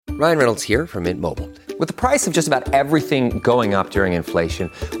Ryan Reynolds here from Mint Mobile. With the price of just about everything going up during inflation,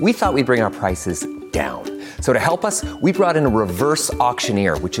 we thought we'd bring our prices down. So to help us, we brought in a reverse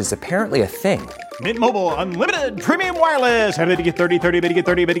auctioneer, which is apparently a thing. Mint Mobile Unlimited Premium Wireless. How to get 30, 30, bit to get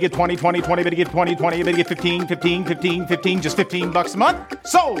 30, bit to get 20, 20, 20, bit to get 20, 20, bit to get 15, 15, 15, 15, just $15 a month?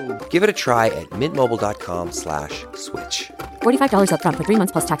 Sold! Give it a try at mintmobile.com/switch. $45 up front for 3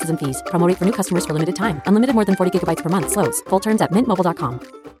 months plus taxes and fees. Promo rate for new customers for limited time. Unlimited more than 40 gigabytes per month. Slows full terms at mintmobile.com.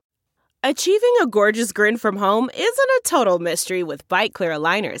 Achieving a gorgeous grin from home isn't a total mystery with Bite Clear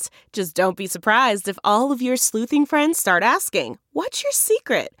aligners. Just don't be surprised if all of your sleuthing friends start asking, "What's your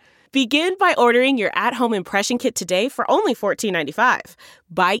secret?" Begin by ordering your at-home impression kit today for only $14.95.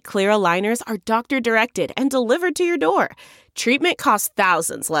 Bite Clear aligners are doctor-directed and delivered to your door. Treatment costs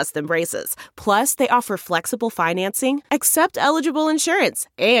thousands less than braces. Plus, they offer flexible financing, accept eligible insurance,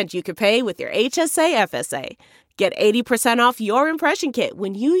 and you can pay with your HSA FSA. Get 80% off your impression kit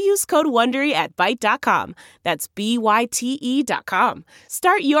when you use code WONDERY at Byte.com. That's BYTE.com.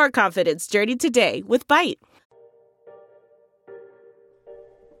 Start your confidence journey today with Byte.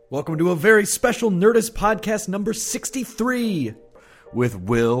 Welcome to a very special Nerdist podcast number 63 with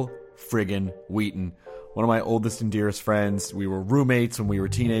Wil friggin' Wheaton. One of my oldest and dearest friends. We were roommates when we were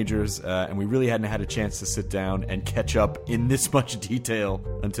teenagers, and we really hadn't had a chance to sit down and catch up in this much detail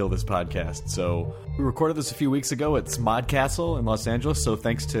until this podcast. So we recorded this a few weeks ago at Smodcastle in Los Angeles, so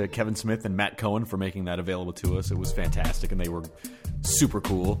thanks to Kevin Smith and Matt Cohen for making that available to us. It was fantastic, and they were super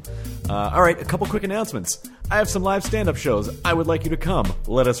cool. All right, a couple quick announcements. I have some live stand-up shows. I would like you to come.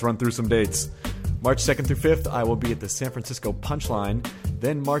 Let us run through some dates. March 2nd through 5th, I will be at the San Francisco Punchline.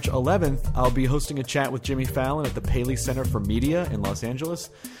 Then March 11th, I'll be hosting a chat with Jimmy Fallon at the Paley Center for Media in Los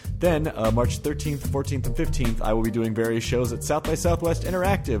Angeles. Then March 13th, 14th, and 15th, I will be doing various shows at South by Southwest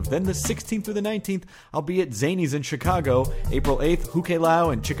Interactive. Then the 16th through the 19th, I'll be at Zany's in Chicago. April 8th,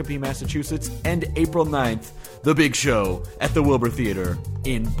 Hukelau in Chicopee, Massachusetts. And April 9th, The Big Show at the Wilbur Theater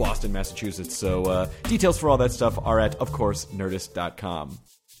in Boston, Massachusetts. So details for all that stuff are at, of course, Nerdist.com.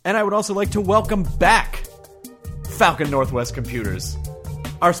 And I would also like to welcome back Falcon Northwest Computers,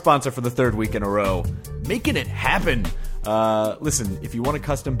 our sponsor for the third week in a row, making it happen. Listen, if you want a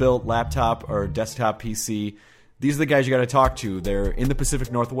custom-built laptop or desktop PC, these are the guys you got to talk to. They're in the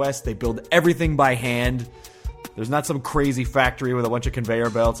Pacific Northwest. They build everything by hand. There's not some crazy factory with a bunch of conveyor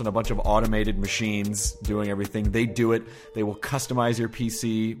belts and a bunch of automated machines doing everything. They do it. They will customize your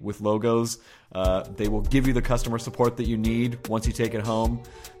PC with logos. They will give you the customer support that you need once you take it home.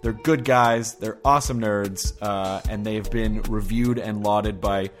 They're good guys. They're awesome nerds. And they've been reviewed and lauded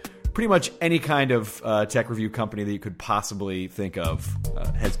by pretty much any kind of tech review company that you could possibly think of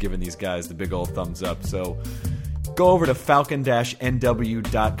has given these guys the big old thumbs up. So go over to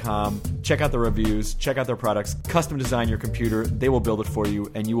falcon-nw.com, check out the reviews, check out their products, custom design your computer, they will build it for you,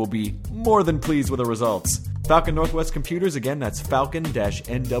 and you will be more than pleased with the results. Falcon Northwest Computers, again, that's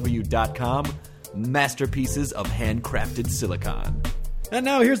falcon-nw.com, masterpieces of handcrafted silicon. And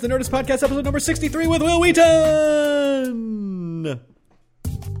now here's the Nerdist Podcast, episode number 63 with Wil Wheaton!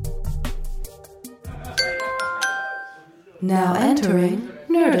 Now entering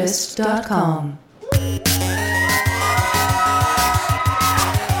Nerdist.com.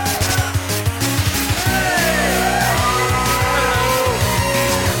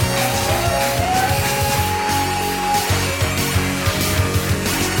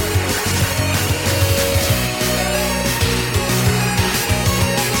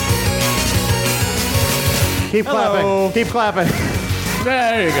 Keep clapping. Keep clapping.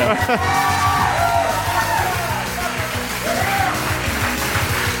 There you go.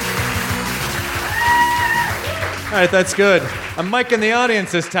 All right, that's good. I'm micing the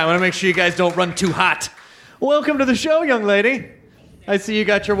audience this time. I want to make sure you guys don't run too hot. Welcome to the show, young lady. I see you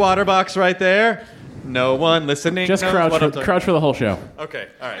got your water box right there. No one listening. Just crouch for the whole show. Okay,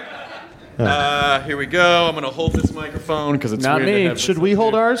 all right. Here we go. I'm going to hold this microphone because it's not weird me. to have Should this we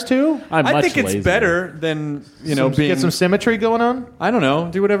hold ours too? I think it's better than get some symmetry going on. I don't know.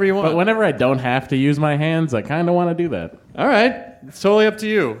 Do whatever you want. But whenever I don't have to use my hands, I kind of want to do that. All right, it's totally up to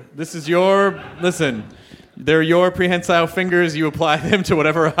you. This is your They're your prehensile fingers. You apply them to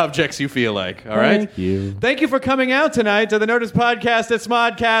whatever objects you feel like. All right. Thank you. Thank you for coming out tonight to the Nerdist Podcast at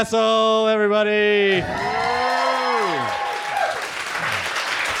Smodcastle, everybody.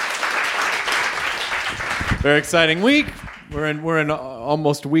 Very exciting week. We're in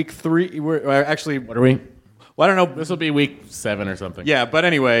almost week 3. We're actually, what are we? Well, I don't know. This will be week 7 or something. Yeah, but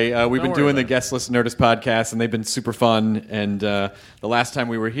anyway, we've been doing the Guestless Nerdist podcast, and they've been super fun. And the last time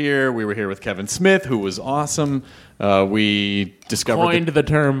we were here with Kevin Smith, who was awesome. we discovered Coined the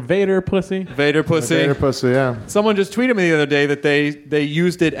term Vader pussy. Vader pussy. Vader pussy, yeah. Someone just tweeted me the other day that they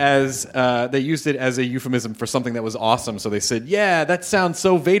used it as a euphemism for something that was awesome. So they said, "Yeah, that sounds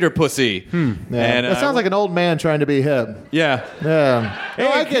so Vader pussy." Yeah. And, That sounds like an old man trying to be hip. Yeah. Yeah. Hey,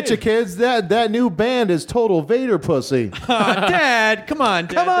 I get you, kids. That new band is total Vader pussy. Dad, come on,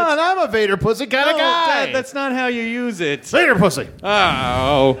 Dad. Come on, I'm a Vader pussy kind of guy. Dad, that's not how you use it. Vader pussy.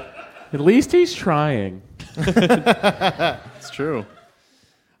 Oh, At least he's trying. it's true.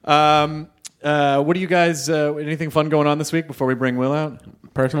 What do you guys? Anything fun going on this week before we bring Will out?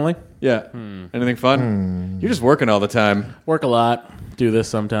 Personally, Yeah. Anything fun? You're just working all the time. work a lot. Do this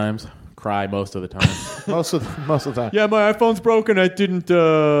sometimes. Cry most of the time. Most of the time. Yeah, my iPhone's broken. I didn't.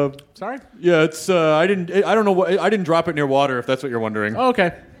 Sorry? Yeah, it's. I didn't. I don't know what. I didn't drop it near water. If that's what you're wondering. Oh,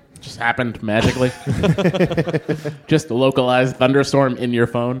 okay. Just happened magically. Just a localized thunderstorm in your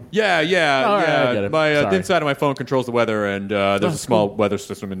phone. Yeah. All right, I get it. My the Sorry. inside of my phone controls the weather, and there's a small weather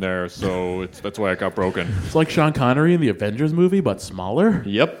system in there, so that's why it got broken. It's like Sean Connery in the Avengers movie, but smaller.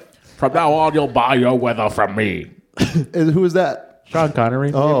 Yep. From now on, you'll buy your weather from me. Who is that? Sean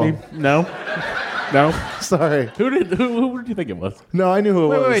Connery. Oh. Maybe? No. No. Sorry. Who did you think it was? No, I knew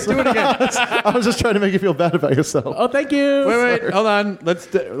who it was. Wait, do it again. I was just trying to make you feel bad about yourself. Oh, thank you. Wait, hold on.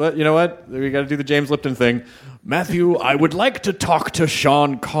 You know what? We got to do the James Lipton thing. Matthew, I would like to talk to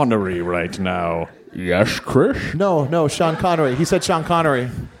Sean Connery right now. Yes, Chris. No, Sean Connery. He said Sean Connery.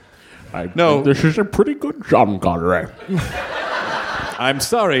 No. This is a pretty good Sean Connery. I'm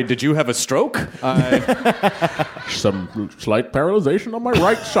sorry. Did you have a stroke? Some slight paralyzation on my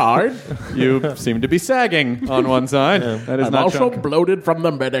right side. You seem to be sagging on one side. That is I'm not also Sean. bloated from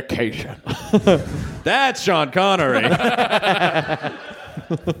the medication. That's Sean Connery.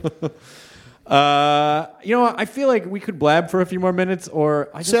 I feel like we could blab for a few more minutes, or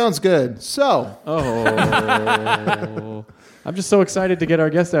Sounds good. So, I'm just so excited to get our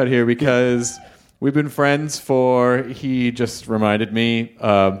guest out here because we've been friends he just reminded me,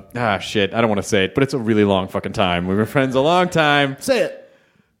 shit, I don't want to say it, but it's a really long fucking time. We've been friends a long time. say it.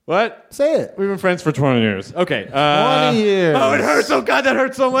 What? Say it. We've been friends for 20 years. Okay. 20 years. Oh, it hurts. Oh, God, that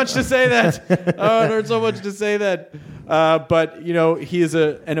hurts so much to say that. Oh, it hurts so much to say that. But, he is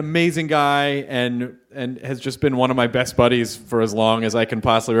an amazing guy and has just been one of my best buddies for as long as I can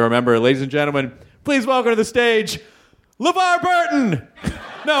possibly remember. Ladies and gentlemen, please welcome to the stage, LeVar Burton.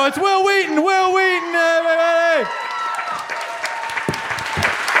 No, it's Wil Wheaton. Wil Wheaton, everybody.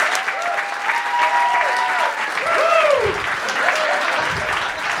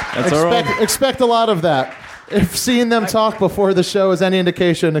 Expect a lot of that. If seeing them talk before the show is any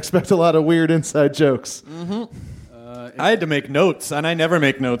indication, expect a lot of weird inside jokes. I had to make notes, and I never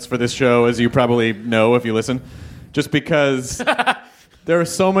make notes for this show, as you probably know if you listen, just because there are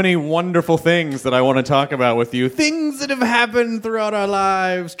so many wonderful things that I want to talk about with you. Things that have happened throughout our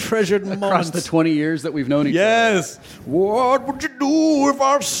lives, treasured Across moments. the 20 years that we've known each other. Yes. What would you do if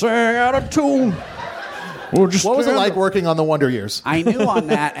I sang out of tune? What was it like working on the Wonder Years? I knew on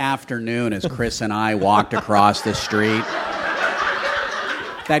that afternoon as Chris and I walked across the street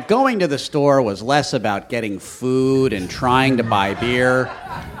that going to the store was less about getting food and trying to buy beer,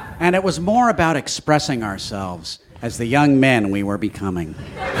 and it was more about expressing ourselves as the young men we were becoming.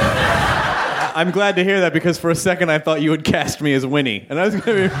 I'm glad to hear that because for a second I thought you would cast me as Winnie. And I was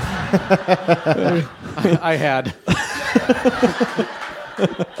going to be... I had.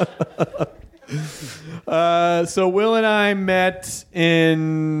 So Will and I met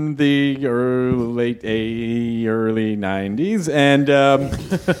in the early 90s, and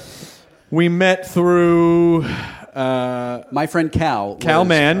we met through... My friend Cal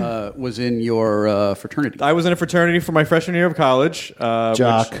was in your fraternity. I was in a fraternity for my freshman year of college.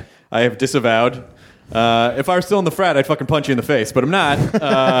 Jock. Which I have disavowed. If I were still in the frat, I'd fucking punch you in the face, but I'm not,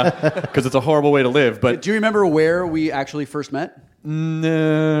 because it's a horrible way to live. But Do you remember where we actually first met?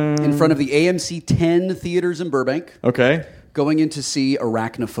 No. In front of the AMC 10 theaters in Burbank. Okay. Going in to see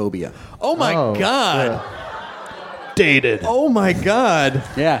Arachnophobia. Oh my God. Yeah. Dated. Oh my God.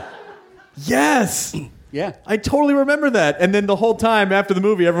 Yeah. Yes. Yeah. I totally remember that. And then the whole time after the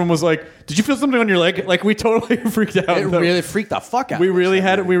movie, everyone was like, "Did you feel something on your leg?" Like we totally freaked out. It really freaked the fuck out. We really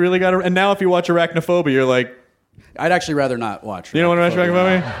had it. We really got it. And now if you watch Arachnophobia, you're like, I'd actually rather not watch. you don't want to watch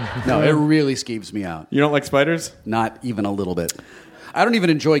Arachnophobia? No, it really skeeves me out. You don't like spiders? Not even a little bit. I don't even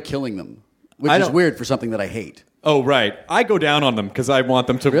enjoy killing them, which I is don't- weird for something that I hate. Oh, right. I go down on them because I want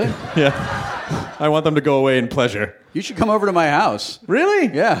them to. Really? Yeah. I want them to go away in pleasure. You should come over to my house.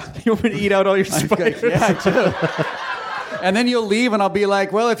 Really? Yeah. You want me to eat out all your spiders? Yeah, I do. And then you'll leave, and I'll be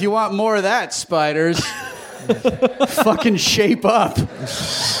like, well, if you want more of that, spiders, fucking shape up.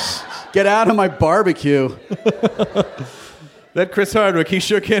 Get out of my barbecue. That Chris Hardwick, he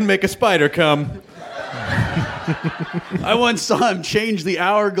sure can make a spider come. I once saw him change the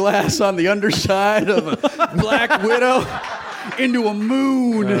hourglass on the underside of a Black Widow into a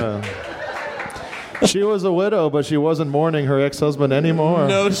moon. She was a widow, but she wasn't mourning her ex-husband anymore.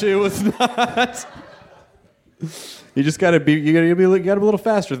 No, she was not. You just gotta be a little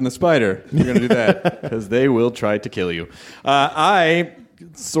faster than the spider. You're gonna do that because they will try to kill you. I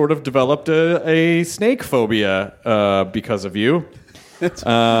sort of developed a snake phobia because of you.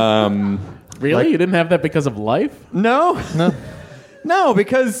 Really? You didn't have that because of life? No.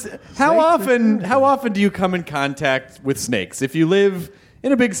 Because how often do you come in contact with snakes? If you live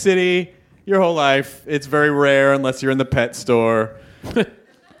in a big city your whole life, it's very rare unless you're in the pet store.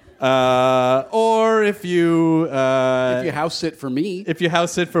 Or if you house sit for me. If you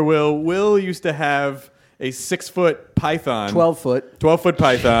house sit for Will. Will used to have a 6-foot python. 12-foot. 12-foot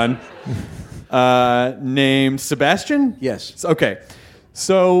python named Sebastian? Yes. Okay.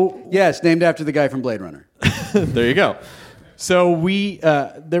 So... Yes, named after the guy from Blade Runner. There you go. So we...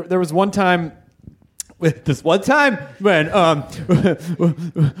 there was one time... This one time when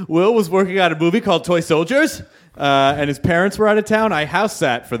Will was working on a movie called Toy Soldiers, and his parents were out of town. I house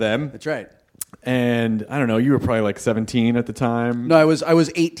sat for them. That's right. And I don't know, you were probably like 17 at the time. No, I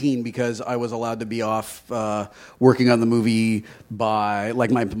was 18 because I was allowed to be off working on the movie by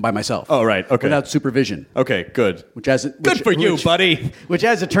myself. Oh, right. Okay. Without supervision. Okay, good. Good for you, buddy. Which,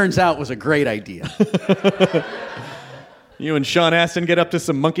 as it turns out, was a great idea. You and Sean Astin get up to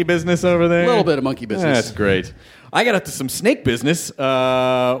some monkey business over there? A little bit of monkey business. That's great. I got up to some snake business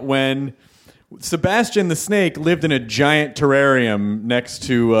when Sebastian the snake lived in a giant terrarium next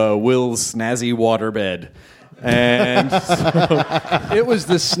to Will's snazzy waterbed. And so, it was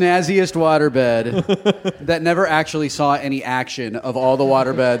the snazziest waterbed that never actually saw any action of all the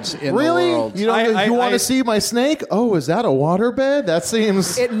waterbeds in the world. You want to see my snake? Oh, is that a waterbed? That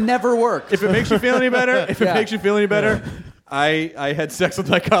seems... It never worked. If it makes you feel any better, I had sex with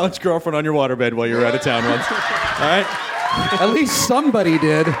my college girlfriend on your waterbed while you were out of town once. All right? At least somebody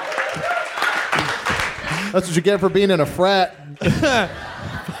did. That's what you get for being in a frat.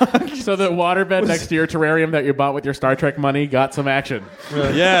 So the waterbed next to your terrarium that you bought with your Star Trek money got some action.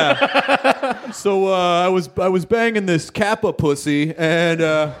 Yeah. So I was banging this Kappa pussy, and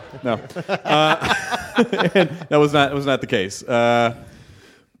no, and that was not the case.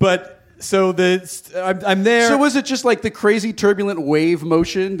 But. So I'm there. So was it just like the crazy turbulent wave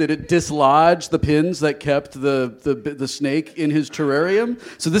motion? Did it dislodge the pins that kept the snake in his terrarium?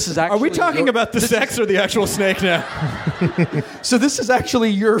 So this is actually... Are we talking about the sex or the actual snake now? So this is actually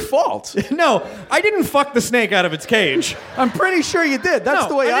your fault. No, I didn't fuck the snake out of its cage. I'm pretty sure you did. That's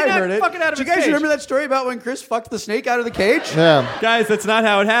the way I heard it. Fuck it out of Do you its guys cage. remember that story about when Chris fucked the snake out of the cage? Yeah. Guys, that's not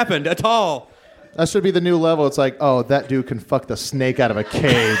how it happened at all. That should be the new level. It's like, oh, that dude can fuck the snake out of a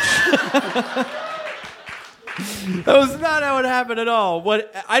cage. That was not how it happened at all.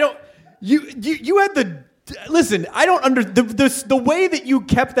 You had the... Listen, I don't the way that you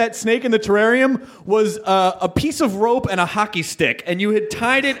kept that snake in the terrarium was a piece of rope and a hockey stick, and you had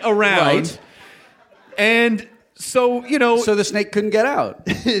tied it around. Right. And so, So the snake couldn't get out.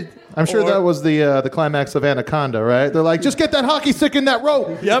 I'm sure that was the climax of Anaconda, right? They're like, just get that hockey stick in that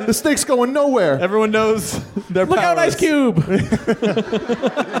rope. Yep. The snake's going nowhere. Everyone knows their Look out, Ice Cube!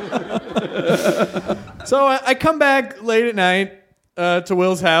 So I come back late at night to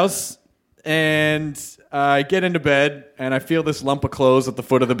Will's house, and I get into bed, and I feel this lump of clothes at the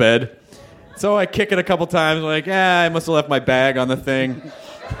foot of the bed. So I kick it a couple times, like, I must have left my bag on the thing.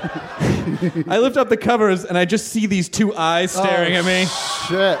 I lift up the covers, and I just see these two eyes staring at me.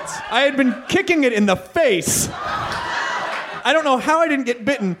 Shit. I had been kicking it in the face. I don't know how I didn't get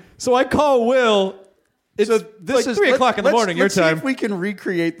bitten, so I call Will. It's like 3 o'clock in the morning, your time. Let's see if we can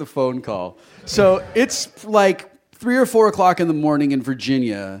recreate the phone call. So it's like 3 or 4 o'clock in the morning in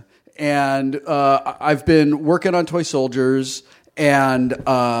Virginia, and I've been working on Toy Soldiers, and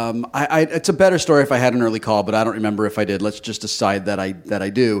it's a better story if I had an early call, but I don't remember if I did. Let's just decide that I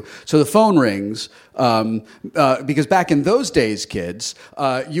do. So the phone rings, because back in those days, kids,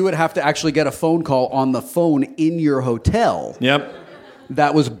 you would have to actually get a phone call on the phone in your hotel. Yep.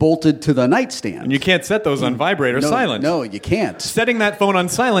 That was bolted to the nightstand. And you can't set those on vibrate or silent. No, you can't. Setting that phone on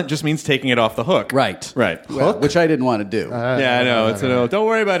silent just means taking it off the hook. Right. Right. Well, which I didn't want to do. Yeah, I know. Don't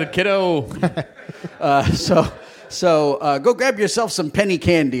worry about it, kiddo. So go grab yourself some penny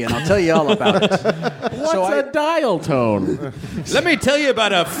candy, and I'll tell you all about it. What's a dial tone? Let me tell you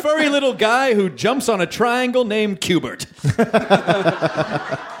about a furry little guy who jumps on a triangle named Cubert.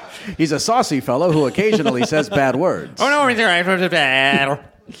 He's a saucy fellow who occasionally says bad words. Oh, no, he's all right.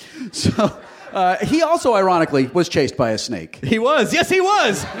 So he also, ironically, was chased by a snake. He was. Yes, he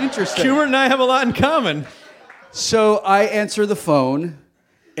was. Interesting. Hubert and I have a lot in common. So I answer the phone,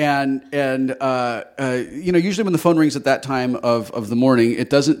 and usually when the phone rings at that time of the morning,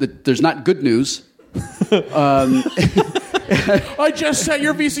 there's not good news. I just set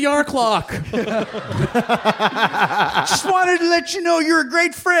your VCR clock. Just wanted to let you know you're a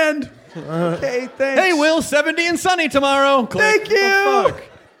great friend. Okay, thanks. Hey, Will, 70 and sunny tomorrow. Click. Thank you. Oh,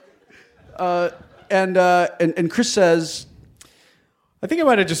 fuck. And Chris says, I think I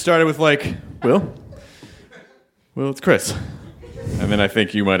might have just started with like, Will, it's Chris. And then I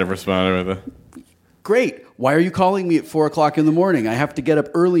think you might have responded with great. Why are you calling me at 4 o'clock in the morning? I have to get up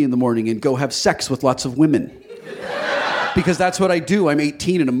early in the morning and go have sex with lots of women. Because that's what I do. I'm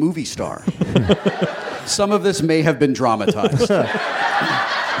 18 and a movie star. Some of this may have been dramatized.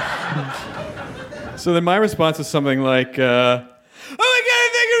 So then my response was something like, oh my God, I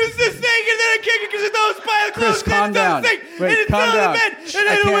think it was the snake, and then I kicked it because it was by the clothes. Chris, calm down. Wait, calm down.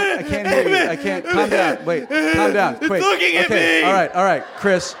 I can't hear you. I can't. Calm down. Wait, calm down. It's Wait. looking at me. All right.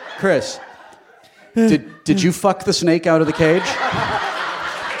 Chris. Did you fuck the snake out of the cage?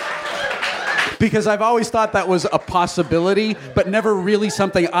 Because I've always thought that was a possibility, but never really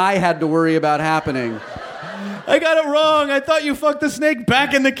something I had to worry about happening. I got it wrong. I thought you fucked the snake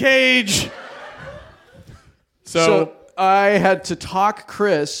back in the cage. So I had to talk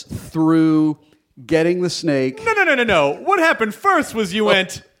Chris through getting the snake. No. What happened first was you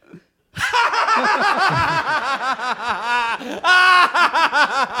went...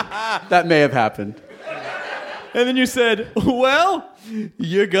 That may have happened. And then you said, well,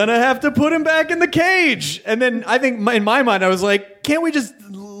 you're going to have to put him back in the cage. And then I think in my mind, I was like, can't we just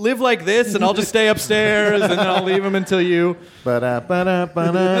live like this and I'll just stay upstairs and then I'll leave him until you...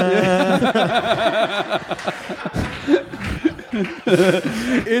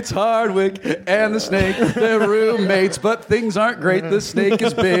 It's Hardwick and the snake. They're roommates, but things aren't great. The snake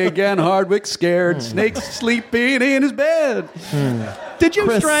is big and Hardwick's scared. Snake's sleeping in his bed. Did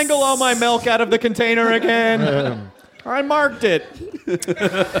you strangle all my milk out of the container again? I marked it.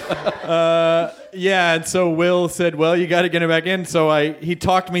 And so Will said, well, you got to get him back in. So he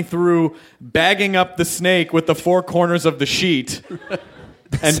talked me through bagging up the snake with the four corners of the sheet.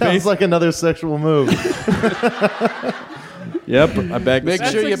 And sounds like another sexual move. Yep, I bagged Make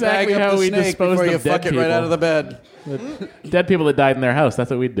sure you bag up the snake before you fuck it right out of the bed. Dead people that died in their house, that's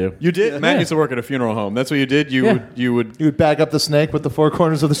what we'd do. You did? Matt used to work at a funeral home. That's what you did? You would bag up the snake with the four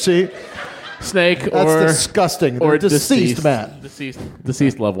corners of the sheet? Snake That's disgusting. Or deceased, Matt.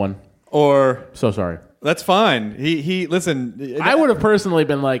 Deceased loved one. Or... So sorry. That's fine. He listen... I would have personally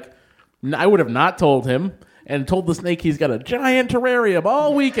been like... I would have not told him... and told the snake he's got a giant terrarium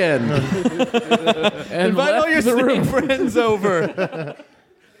all weekend. And invite all your snake friends over.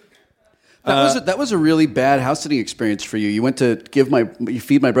 That was a really bad house sitting experience for you. You went to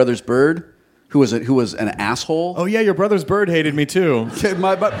feed my brother's bird, who was an asshole. Oh yeah, your brother's bird hated me too.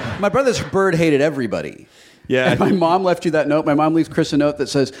 My brother's bird hated everybody. Yeah. And my mom left you that note. My mom leaves Chris a note that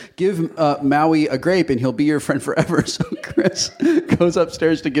says, give Maui a grape and he'll be your friend forever. So Chris goes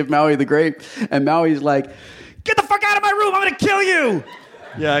upstairs to give Maui the grape. And Maui's like, get the fuck out of my room. I'm going to kill you.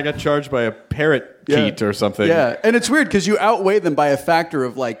 Yeah, I got charged by a parakeet or something. Yeah, and it's weird because you outweigh them by a factor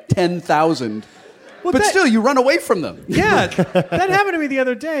of like 10,000. Well, but still, you run away from them. Yeah, that happened to me the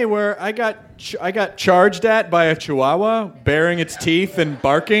other day where I got charged at by a chihuahua baring its teeth and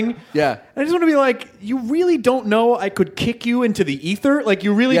barking. Yeah. I just want to be like, you really don't know I could kick you into the ether? Like,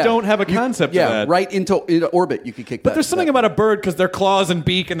 you really don't have a concept of that. Yeah, right into orbit you could kick But there's something about a bird because their claws and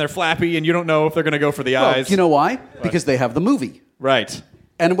beak and they're flappy and you don't know if they're going to go for the eyes. You know why? Because they have the movie. Right.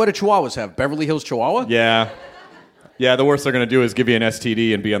 And what do chihuahuas have? Beverly Hills Chihuahua? Yeah. Yeah, the worst they're going to do is give you an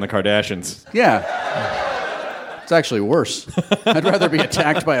STD and be on the Kardashians. Yeah. It's actually worse. I'd rather be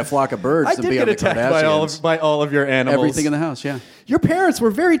attacked by a flock of birds than be on the Kardashians. I did get attacked by all of your animals. Everything in the house, yeah. Your parents were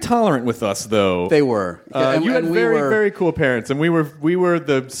very tolerant with us, though. They were. You had very cool parents, and we were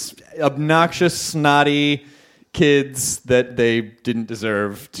the obnoxious, snotty kids that they didn't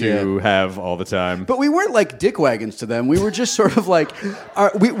deserve to have all the time. But we weren't like dick wagons to them. We were just sort of like,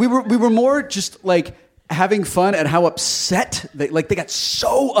 we were more just like having fun at how upset they got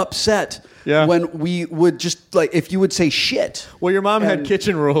so upset when we would just like if you would say shit. Well, your mom had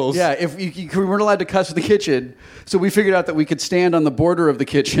kitchen rules. Yeah, if we weren't allowed to cuss in the kitchen, so we figured out that we could stand on the border of the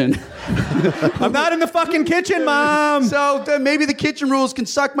kitchen. I'm not in the fucking kitchen, Mom. So then maybe the kitchen rules can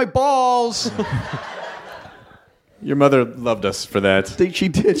suck my balls. Your mother loved us for that. I think she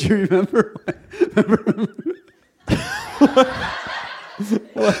did. You remember?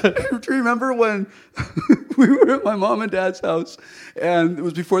 Do you remember when we were at my mom and dad's house, and it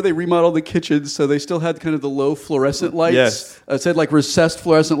was before they remodeled the kitchen, so they still had kind of the low fluorescent lights. Yes. It said like recessed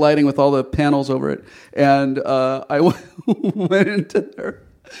fluorescent lighting with all the panels over it. And I went into their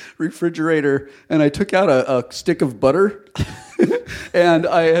refrigerator and I took out a stick of butter. And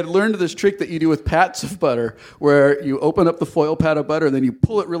I had learned this trick that you do with pats of butter, where you open up the foil pat of butter and then you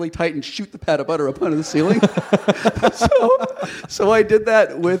pull it really tight and shoot the pat of butter up onto the ceiling. so I did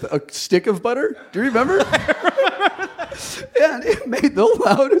that with a stick of butter. Do you remember? And it made the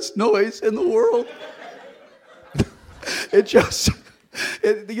loudest noise in the world. It just...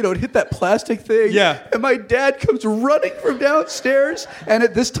 It hit that plastic thing. Yeah. And my dad comes running from downstairs. And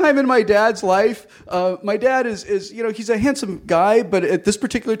at this time in my dad's life, my dad is he's a handsome guy, but at this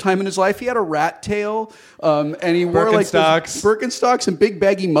particular time in his life, he had a rat tail. And he wore like those Birkenstocks and big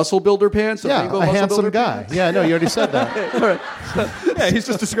baggy muscle builder pants. Yeah, a handsome guy. Yeah, I know. You already said that. All right. Yeah, he's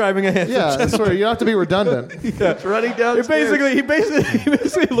just describing a handsome Yeah, that's right. You don't have to be redundant. It's running downstairs. He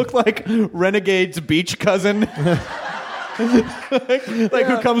basically looked like Renegade's beach cousin. like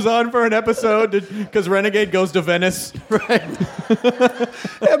who comes on for an episode because Renegade goes to Venice. Right.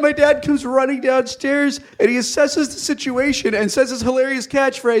 And my dad comes running downstairs and he assesses the situation and says his hilarious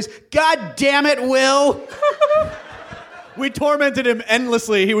catchphrase, "God damn it, Will." We tormented him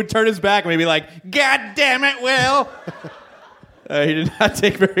endlessly. He would turn his back and we'd be like, "God damn it, Will." He did not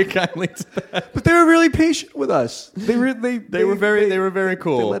take very kindly to that. But they were really patient with us. They were very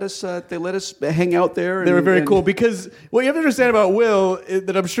cool. They let us hang out there. They were very cool because what you have to understand about Will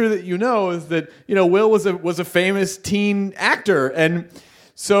that I'm sure that you know is that Will was a famous teen actor, and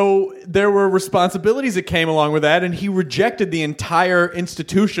so there were responsibilities that came along with that, and he rejected the entire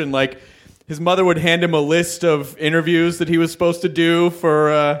institution. Like his mother would hand him a list of interviews that he was supposed to do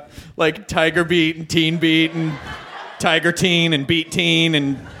for like Tiger Beat and Teen Beat and Tiger Teen and Beat Teen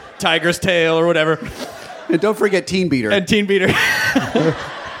and Tiger's Tail or whatever. And don't forget Teen Beater. And Teen Beater.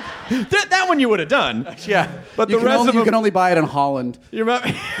 that one you would have done. Yeah. But the rest of them... You can only buy it in Holland. You remember?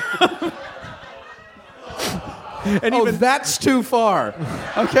 And even that's too far.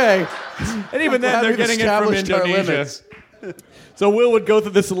 Okay. And even then, they're getting it from Indonesia. So Will would go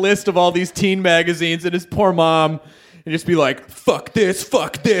through this list of all these teen magazines, and his poor mom would just be like, "Fuck this,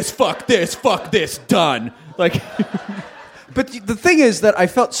 fuck this, fuck this, fuck this, done." Like, but the thing is that I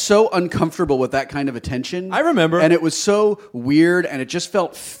felt so uncomfortable with that kind of attention. I remember, and it was so weird, and it just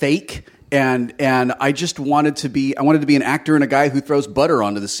felt fake. And I just wanted to be an actor and a guy who throws butter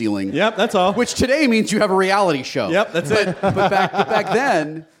onto the ceiling. Yep, that's all. Which today means you have a reality show. Yep, that's it. But back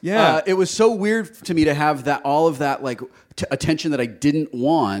then, yeah, it was so weird to me to have all of that like attention that I didn't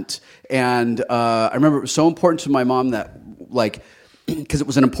want. And I remember it was so important to my mom that like. Because it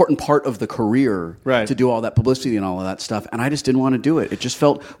was an important part of the career to do all that publicity and all of that stuff. And I just didn't want to do it. It just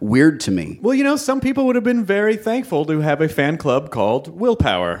felt weird to me. Well, some people would have been very thankful to have a fan club called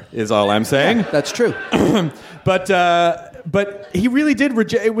Willpower, is all I'm saying. Yeah, that's true. But he really did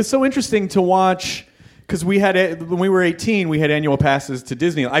reject. It was so interesting to watch because when we were 18, we had annual passes to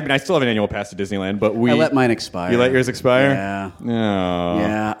Disneyland. I mean, I still have an annual pass to Disneyland, but I let mine expire. You let yours expire? Yeah. No.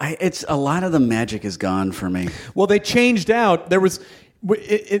 Yeah. It's a lot of the magic is gone for me. Well, they changed out. There was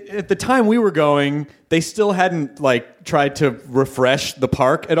at the time we were going, they still hadn't like tried to refresh the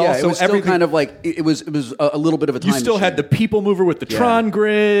park at all. Yeah, it was still kind of like it was a little bit of a time. You still machine. had the People Mover with the Tron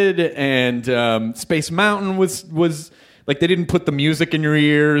grid, and Space Mountain was like they didn't put the music in your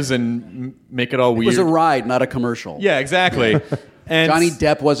ears and make it all weird. It was a ride, not a commercial. Yeah, exactly. And Johnny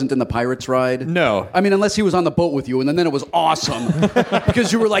Depp wasn't in the Pirates ride. No. I mean, unless he was on the boat with you, and then it was awesome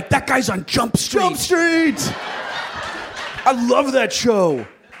because you were like, that guy's on Jump Street. Jump Street! I love that show.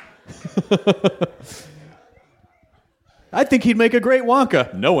 I think he'd make a great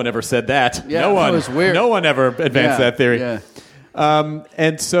Wonka. No one ever said that. Yeah, no one. That was weird. No one ever advanced that theory. Yeah.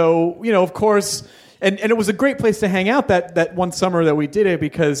 And so, of course, and it was a great place to hang out that one summer that we did it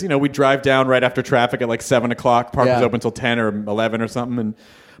because, we'd drive down right after traffic at like 7 o'clock. Park was open until 10 or 11 or something.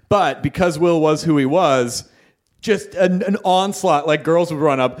 But because Will was who he was, just an onslaught. Like girls would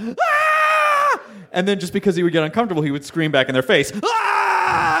run up, "Ah!" And then just because he would get uncomfortable, he would scream back in their face,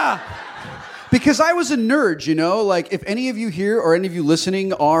 "Ah!" Because I was a nerd, like if any of you here or any of you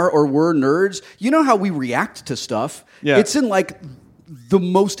listening are or were nerds, you know how we react to stuff. Yeah. It's in like the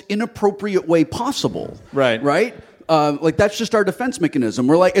most inappropriate way possible. Right. Right? Like that's just our defense mechanism.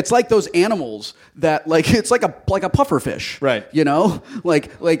 We're like, it's like those animals that like, it's like a pufferfish. Right.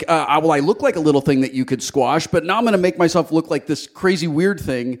 I look like a little thing that you could squash, but now I'm going to make myself look like this crazy weird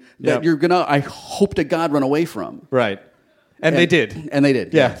thing that you're going to, I hope to God, run away from. Right. And they did. And they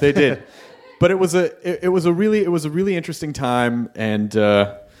did. Yeah, they did. But it was a really interesting time, and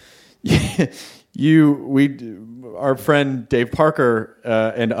our friend Dave Parker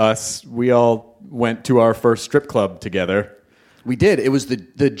and us, we all went to our first strip club together. We did. It was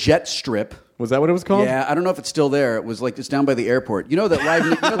the Jet Strip. Was that what it was called? Yeah, I don't know if it's still there. It was like it's down by the airport. You know that live.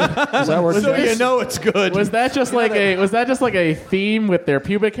 Is that where So you know it's good. Was that just like a theme with their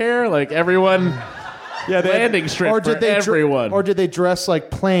pubic hair? Like everyone, landing strip or did for they everyone. or did they dress like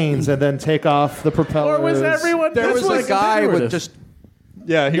planes and then take off the propellers? Or was everyone? There was a guy with just.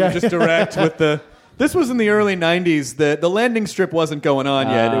 Yeah, he would just direct with the. This was in the early '90s. The landing strip wasn't going on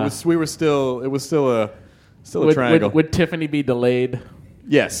yet. It was still a triangle. Would Tiffany be delayed?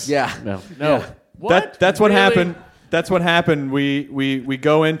 Yes. Yeah. No. Yeah. What? That's what Really? happened. That's what happened. We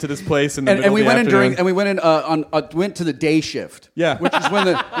go into this place in the middle And we of the went in afternoon. and we went in went to the day shift. Yeah. which is when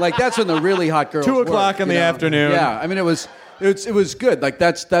that's when the really hot girls 2 work, o'clock in you the know? afternoon. Yeah, I mean it was good. Like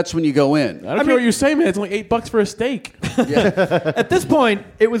that's when you go in. I don't care what you say, man. It's only $8 for a steak. At this point,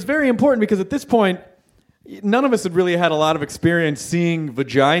 it was very important because at this point, none of us had really had a lot of experience seeing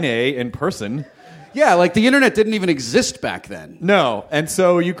vaginae in person. Yeah, like the internet didn't even exist back then. No, and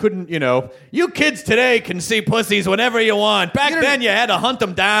so you couldn't, you kids today can see pussies whenever you want. Back then, you had to hunt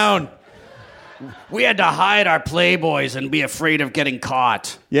them down. We had to hide our Playboys and be afraid of getting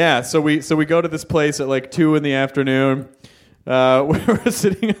caught. Yeah, so we go to this place at like 2 in the afternoon. We're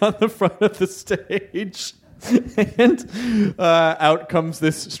sitting on the front of the stage. And out comes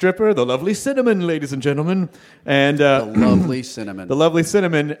this stripper, the lovely Cinnamon, ladies and gentlemen. And The lovely Cinnamon. the lovely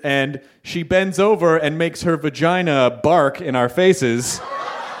Cinnamon, and she bends over and makes her vagina bark in our faces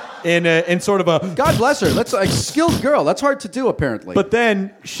in sort of a... God bless her. That's a skilled girl. That's hard to do, apparently. But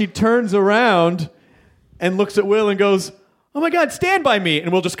then she turns around and looks at Will and goes, "Oh my God, stand by me."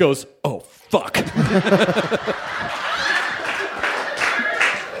 And Will just goes, "Oh, fuck."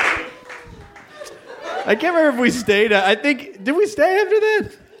 I can't remember if we stayed. Did we stay after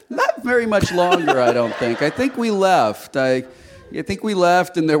that? Not very much longer, I don't think. I think we left. I think we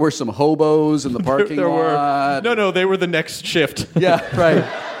left, and there were some hobos in the parking lot. No, they were the next shift. Yeah, right.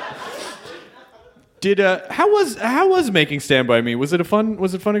 How was making Stand By Me? Was it a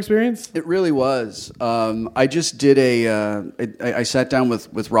fun experience? It really was. I just did I sat down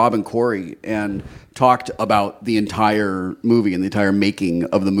with Rob and Corey and talked about the entire movie and the entire making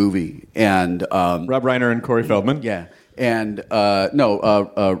of the movie. And Rob Reiner and Corey Feldman. Yeah. And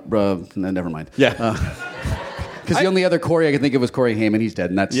never mind. Yeah. Because the only other Corey I can think of was Corey Haim, and he's dead,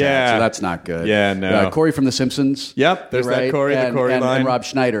 and that's sad, so that's not good. Yeah, no. Corey from The Simpsons. Yep, there's that Corey, the Corey line. And Rob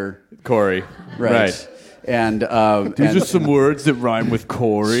Schneider. Corey. Right. And these are some words that rhyme with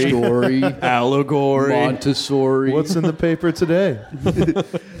Corey. Story. Allegory. Montessori. What's in the paper today?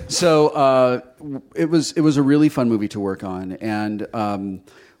 So it was a really fun movie to work on, and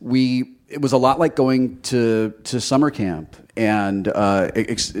it was a lot like going to summer camp, and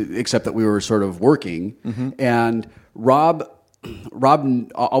except that we were sort of working. Mm-hmm. And Rob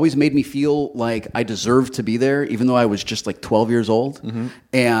always made me feel like I deserved to be there, even though I was just like 12 years old. Mm-hmm.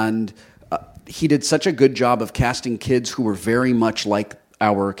 And he did such a good job of casting kids who were very much like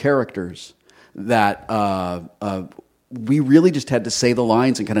our characters that we really just had to say the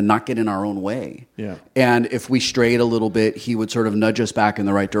lines and kind of not get in our own way. Yeah. And if we strayed a little bit, he would sort of nudge us back in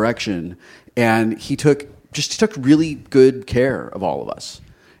the right direction. And he took really good care of all of us.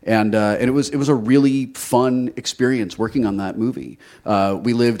 And it was a really fun experience working on that movie.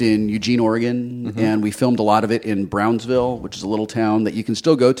 We lived in Eugene, Oregon, Mm-hmm. and we filmed a lot of it in Brownsville, which is a little town that you can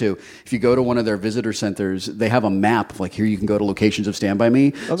still go to. If you go to one of their visitor centers, they have a map of like, here you can go to locations of Stand By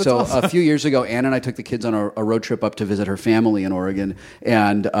Me. So a few years ago, Ann and I took the kids on a road trip up to visit her family in Oregon,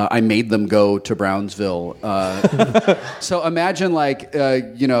 and I made them go to Brownsville. So imagine like,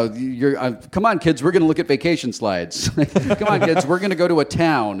 you're come on, kids, we're going to look at vacation slides. Come on, kids, we're going to go to a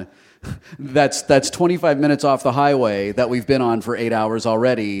town that's 25 minutes off the highway that we've been on for 8 hours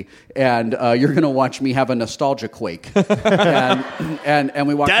already, and you're going to watch me have a nostalgia quake. and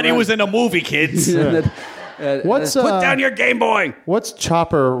we walk Daddy around. was in a movie, kids. What's Put down your Game Boy. What's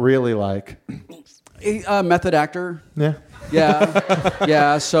Chopper really like? A method actor. Yeah.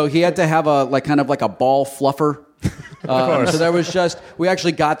 Yeah. So he had to have kind of like a ball fluffer. So there was we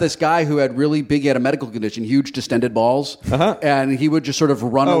actually got this guy who had he had a medical condition, huge distended balls, and he would just sort of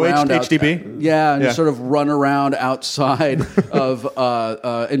run around. HDB? Yeah, just sort of run around outside of.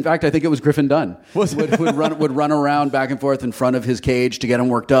 In fact, I think it was Griffin Dunn would run around back and forth in front of his cage to get him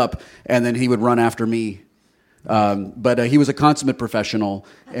worked up, and then he would run after me. But he was a consummate professional,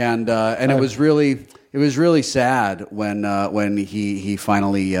 and it was really. It was really sad when he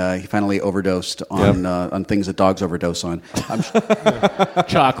finally overdosed on things that dogs overdose on.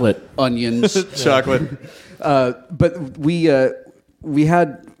 Chocolate, onions, chocolate. But we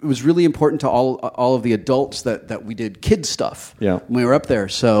had. It was really important to all of the adults that we did kid stuff when we were up there.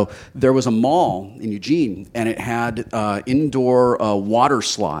 So there was a mall in Eugene, and it had indoor water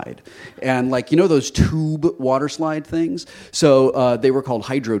slide. And like, you know those tube water slide things? So they were called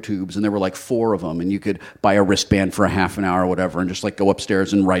hydro tubes, and there were like 4 of them. And you could buy a wristband for a half an hour or whatever and just like go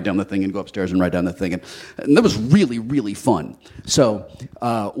upstairs and ride down the thing and go upstairs and ride down the thing. And that was really, really fun. So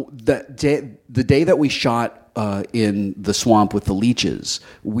the day that we shot in the swamp with the leeches,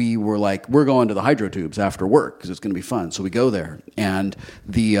 we were like, we're going to the hydro tubes after work because it's going to be fun. So we go there, and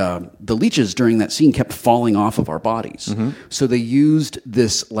the leeches during that scene kept falling off of our bodies. Mm-hmm. So they used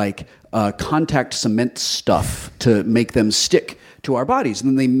this like contact cement stuff to make them stick to our bodies, and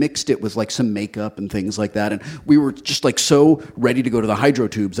then they mixed it with like some makeup and things like that, and we were just like so ready to go to the hydro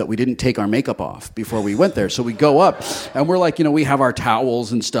tubes that we didn't take our makeup off before we went there. So we go up, and we're like, we have our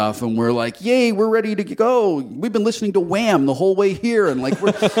towels and stuff, and we're like, yay, we're ready to go. We've been listening to Wham the whole way here, and like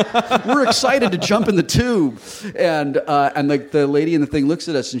we're excited to jump in the tube, and like the lady in the thing looks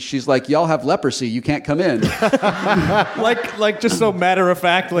at us, and she's like, y'all have leprosy, you can't come in. like just so matter of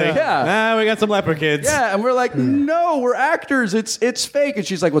factly. Yeah, we got some leper kids. Yeah, and we're like, no, we're actors. It's fake. And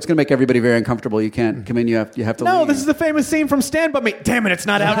she's like, what's going to make everybody very uncomfortable? You can't come in. You have to leave. No, this is the famous scene from Stand By Me. Damn it, it's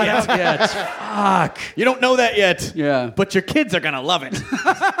not out yet. Fuck. You don't know that yet. Yeah. But your kids are going to love it.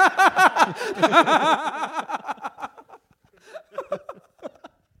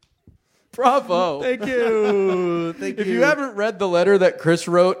 Bravo. Thank you. If you haven't read the letter that Chris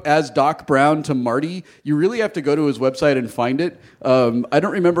wrote as Doc Brown to Marty, you really have to go to his website and find it. I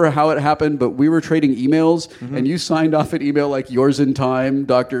don't remember how it happened, but we were trading emails, and you signed off an email like yours in time,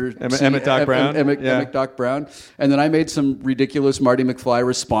 Dr. Emmett Doc Brown. Emmett Doc Brown. And then I made some ridiculous Marty McFly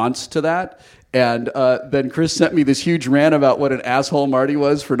response to that. And then Chris sent me this huge rant about what an asshole Marty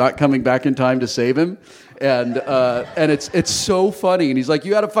was for not coming back in time to save him. And it's so funny. And he's like,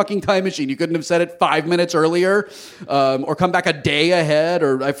 you had a fucking time machine. You couldn't have said it 5 minutes earlier, or come back a day ahead,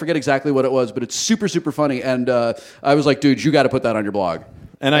 or I forget exactly what it was, but it's super, super funny. And I was like, dude, you got to put that on your blog.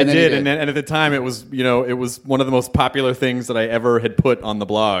 And I did. And at the time, it was one of the most popular things that I ever had put on the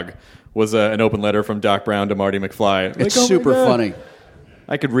blog was an open letter from Doc Brown to Marty McFly. It's super funny.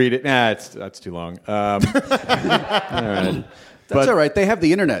 I could read it. That's too long. All right. That's all right. They have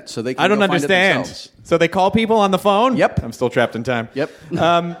the internet, so they can I don't go find understand. it themselves. So they call people on the phone? Yep. I'm still trapped in time. Yep.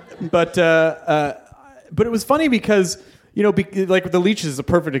 But it was funny because, like the leeches is a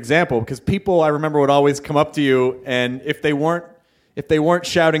perfect example because people, I remember, would always come up to you, and if they weren't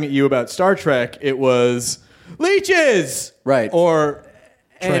shouting at you about Star Trek, it was leeches, right? Or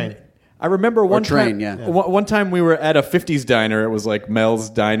train. I remember one train, time. yeah. One time we were at a 50s diner. It was like Mel's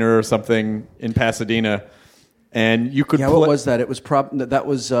Diner or something in Pasadena. And you could what was that? It was that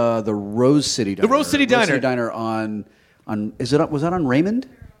was the Rose City Diner. The Rose City Diner. Rose City Diner on was that on Raymond?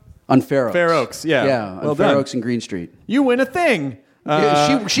 On Fair Oaks. Fair Oaks, yeah. Yeah, on Fair Oaks and Green Street. You win a thing.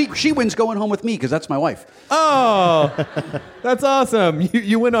 She wins going home with me because that's my wife. Oh, that's awesome.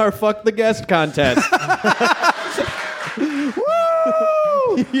 You win our Fuck the Guest contest. Woo!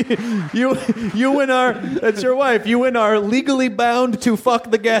 You win our, that's your wife, you win our legally bound to fuck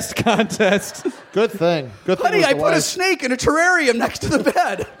the guest contest. Good thing. Honey, I put a snake in a terrarium next to the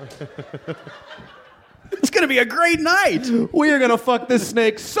bed. It's going to be a great night. We are going to fuck this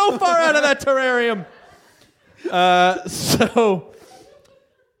snake so far out of that terrarium.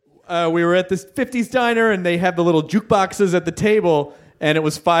 We were at this 50s diner, and they have the little jukeboxes at the table, and it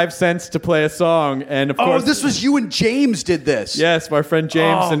was 5 cents to play a song. And of course, this was you and James did this. Yes, our friend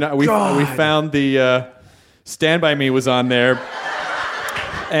James, and we found the Stand By Me was on there.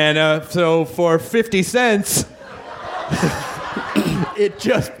 And so for 50 cents, it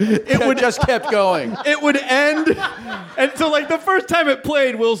just kept going. It would end. And so like the first time it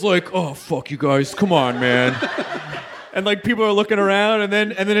played, Will's like, "Oh, fuck you guys. Come on, man." And like people are looking around, and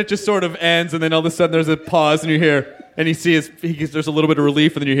then it just sort of ends, and then all of a sudden there's a pause, and you hear, and you see there's a little bit of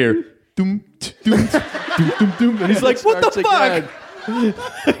relief, and then you hear, doom, doom, doom, doom, doom, and he's like, "What the fuck?"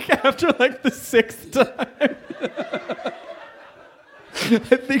 After like the 6th time. I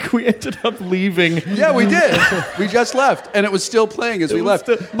think we ended up leaving. Yeah, we did. We just left, and it was still playing as we left.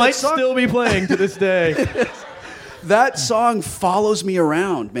 Might still be playing to this day. That song follows me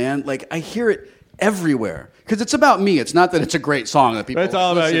around, man. Like I hear it everywhere. Because it's about me. It's not that it's a great song that people It's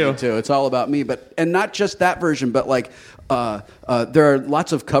all about listening you. to. It's all about me. And not just that version, but like there are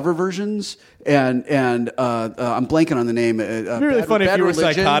lots of cover versions. And I'm blanking on the name. It'd be really funny if you were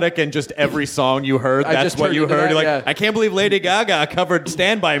psychotic and just every song you heard, that's what you heard. You're like, I can't believe Lady Gaga covered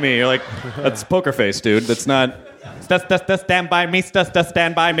Stand By Me. You're like, that's Poker Face, dude. That's not... That's Stand By Me. That's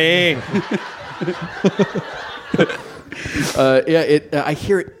Stand By Me. I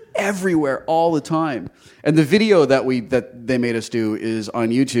hear it everywhere all the time. And the video that they made us do is on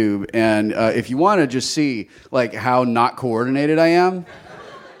YouTube. And if you want to just see like how not coordinated I am,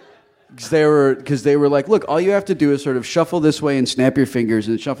 because they were like, look, all you have to do is sort of shuffle this way and snap your fingers,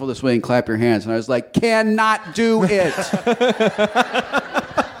 and shuffle this way and clap your hands. And I was like, cannot do it.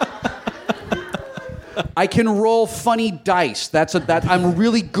 I can roll funny dice. I'm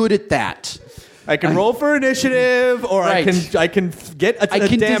really good at that. I can roll for initiative, or Right. I can get a I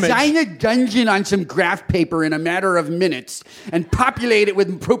can damage. design a dungeon on some graph paper in a matter of minutes and populate it with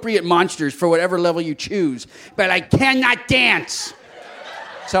appropriate monsters for whatever level you choose. But I cannot dance.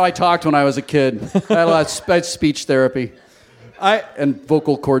 That's how I talked when I was a kid. I had a lot of speech therapy and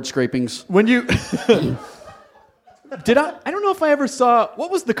vocal cord scrapings. When you did I don't know if I ever saw,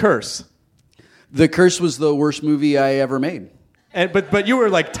 what was The Curse? The Curse was the worst movie I ever made. But you were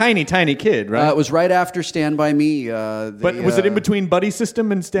like tiny kid, right? It was right after Stand By Me. But was it in between Buddy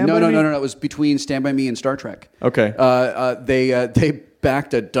System and Stand By Me? No. It was between Stand By Me and Star Trek. Okay. They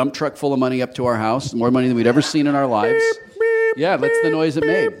backed a dump truck full of money up to our house, more money than we'd ever seen in our lives. Yeah, that's the noise it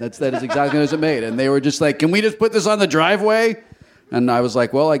made. That is exactly the noise it made. And they were just like, "Can we just put this on the driveway?" And I was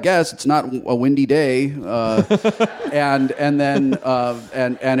like, "Well, I guess it's not a windy day." And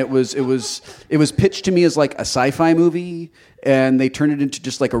it was pitched to me as like a sci-fi movie, and they turned it into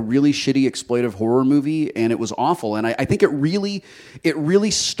just like a really shitty exploitive horror movie, and it was awful. And I think it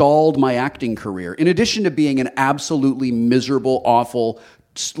really stalled my acting career. In addition to being an absolutely miserable, awful,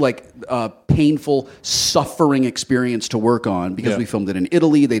 like painful, suffering experience to work on, because we filmed it in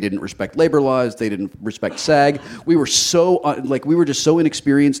Italy. They didn't respect labor laws. They didn't respect SAG. We were so we were just so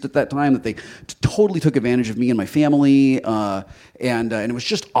inexperienced at that time that they totally took advantage of me and my family, and it was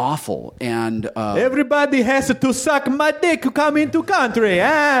just awful. And everybody has to suck my dick to come into country.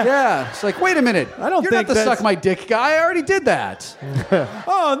 Yeah, it's like, wait a minute. You're not the suck my dick guy. I already did that.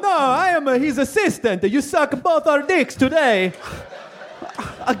 Oh no, I am his assistant. You suck both our dicks today.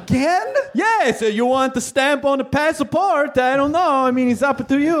 Again? Yes, you want the stamp on the passport? I don't know. I mean, it's up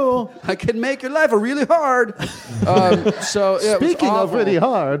to you. I can make your life really hard. Speaking of really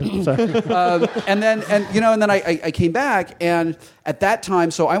hard, and then I came back, and at that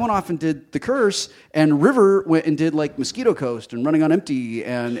time, so I went off and did The Curse, and River went and did like Mosquito Coast and Running on Empty,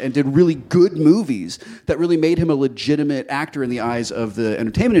 and did really good movies that really made him a legitimate actor in the eyes of the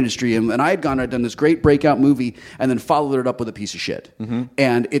entertainment industry. And I had done this great breakout movie, and then followed it up with a piece of shit. Mm-hmm.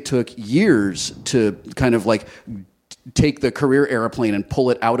 And it took years to kind of like take the career airplane and pull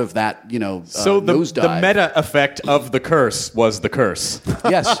it out of that, So the nosedive. meta effect of The Curse was The Curse.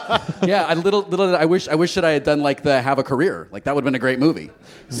 Yes. Yeah, I wish that I had done like the Have a Career. Like that would have been a great movie.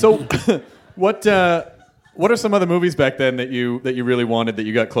 So what are some other movies back then that you really wanted, that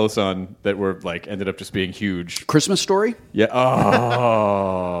you got close on, that were like ended up just being huge? Christmas Story? Yeah.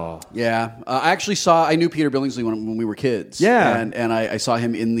 Oh. Yeah. I knew Peter Billingsley when we were kids. Yeah. And I saw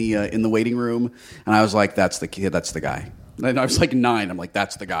him in the waiting room, and I was like, that's the kid, that's the guy. And I was like 9. I'm like,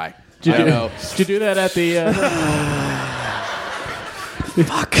 that's the guy. Did you do that at the...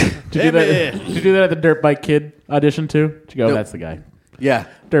 Fuck. Did you do that at the Dirt Bike Kid audition too? Did you go, Nope. That's the guy. Yeah.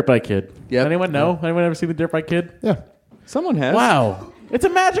 Dirt Bike Kid. Yep. Anyone know? Anyone ever see the Dirt Bike Kid? yeah. Someone has. Wow. It's a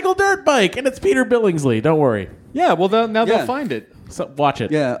magical dirt bike, and it's Peter Billingsley. Don't worry. Yeah, well, now Yeah. they'll find it. So, watch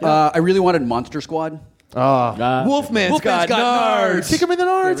it. Yeah. I really wanted Monster Squad. Wolfman's got nards. Kick him in the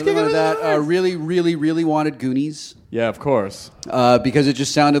nards. Kick him in the nards. Really, really, really wanted Goonies. Yeah, of course. Because it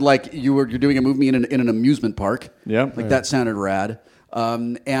just sounded like you're doing a movie in an amusement park. Yeah. Like that sounded rad.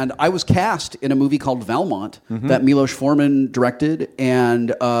 And I was cast in a movie called Valmont that Milos Forman directed, and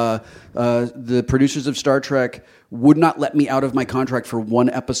the producers of Star Trek would not let me out of my contract for one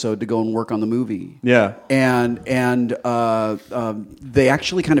episode to go and work on the movie. Yeah. And they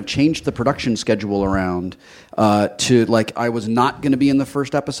actually kind of changed the production schedule around to like I was not going to be in the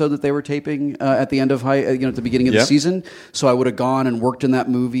first episode that they were taping at the end of at the beginning of the season. So I would have gone and worked in that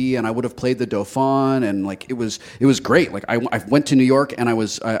movie, and I would have played the Dauphin, and like it was great. Like I went to New York, and I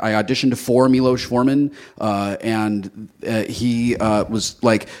auditioned for Milos Forman, and he was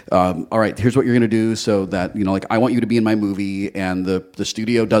like, all right, here's what you're going to do, so that like I want you to be in my movie, and the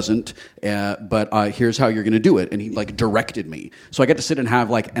studio doesn't, but here's how you're going to do it. And he like directed me. So I got to sit and have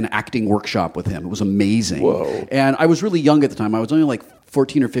like an acting workshop with him. It was amazing. Whoa. And I was really young at the time. I was only like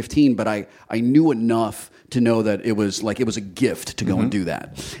 14 or 15, but I knew enough to know that it was a gift to go and do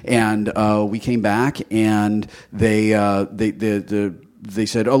that. And we came back, and they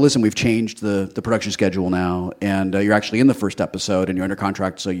said, "Oh, listen, we've changed the production schedule now, and you're actually in the first episode, and you're under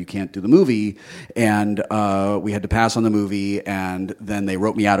contract, so you can't do the movie." And we had to pass on the movie, and then they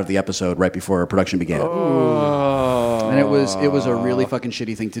wrote me out of the episode right before production began. Oh. And it was a really fucking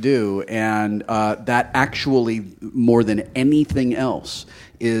shitty thing to do, and that actually, more than anything else,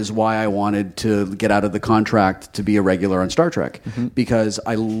 is why I wanted to get out of the contract to be a regular on Star Trek, because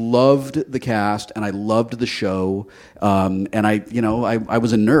I loved the cast and I loved the show, and I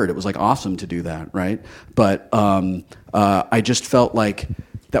was a nerd. It was like awesome to do that, right? But I just felt like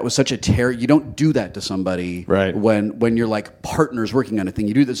that was such a terror. You don't do that to somebody when you're like partners working on a thing.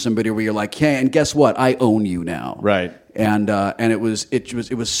 You do that to somebody where you're like, hey, and guess what? I own you now. Right. And it was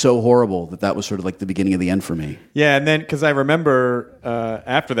so horrible that was sort of like the beginning of the end for me. Yeah, and then because I remember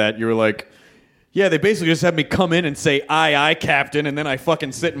after that, you were like, yeah, they basically just had me come in and say, aye, Captain, and then I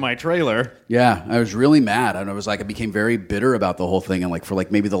fucking sit in my trailer. Yeah, I was really mad. And I became very bitter about the whole thing. And like for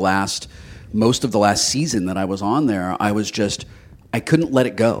like maybe most of the last season that I was on there, I couldn't let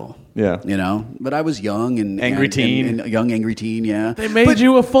it go. Yeah. You know? But I was young and angry teen. And young angry teen, yeah. They made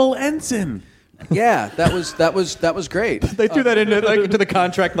you a full ensign. Yeah, that was great. They threw that into the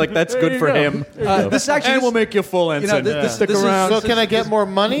contract like that's good for him. This actually and we'll make you full ensign. Stick around. So can I get more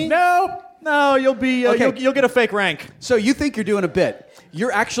money? No, you'll be you'll get a fake rank. So you think you're doing a bit.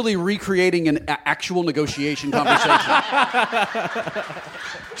 You're actually recreating an actual negotiation conversation.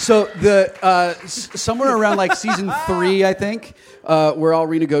 So somewhere around like season 3, I think, we're all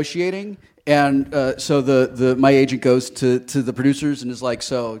renegotiating, and so my agent goes to the producers and is like,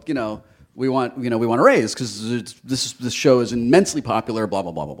 so we want a raise because this show is immensely popular, blah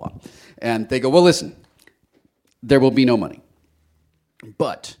blah blah blah blah, and they go, well, listen, there will be no money,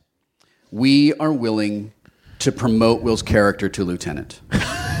 but we are willing to promote Will's character to lieutenant.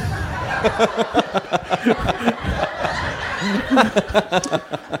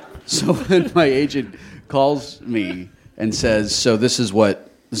 So when my agent calls me and says, so this is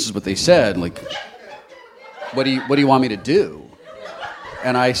what they said, like, what do you want me to do?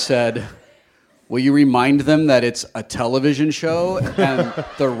 And I said, will you remind them that it's a television show and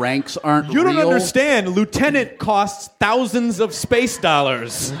the ranks aren't real? You don't understand. Lieutenant costs thousands of space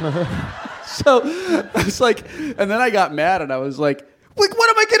dollars. So I was like, and then I got mad and I was like, what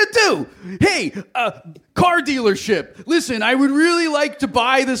am I going to do? Hey, car dealership. Listen, I would really like to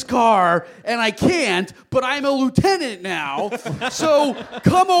buy this car, and I can't, but I'm a lieutenant now. So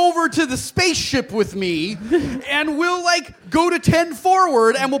come over to the spaceship with me, and we'll, go to 10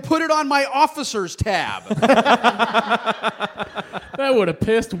 forward, and we'll put it on my officer's tab. That would have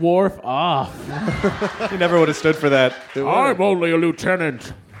pissed Worf off. He never would have stood for that. I'm only a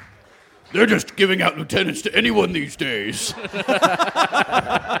lieutenant. They're just giving out lieutenants to anyone these days.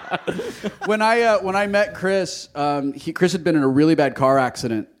 When I met Chris, Chris had been in a really bad car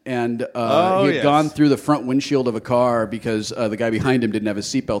accident, and he had gone through the front windshield of a car because the guy behind him didn't have his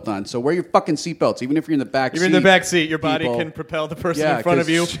seatbelt on. So wear your fucking seatbelts, even if you're in the back seat. You're in the back seat. Your body can propel the person in front of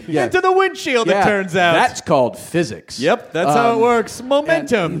you into the windshield, it turns out. That's called physics. Yep, that's how it works.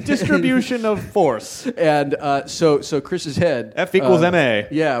 Momentum, distribution of force. And so Chris's head... F equals MA.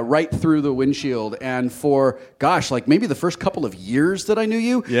 Yeah, right through the windshield. And for, maybe the first couple of years that I knew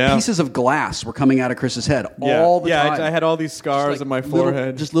you, pieces of glass were coming out of Chris's head all the time. Yeah, I had all these scars on my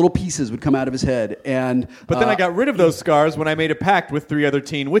forehead. Just little pieces would come out of his head. But then I got rid of those scars when I made a pact with 3 other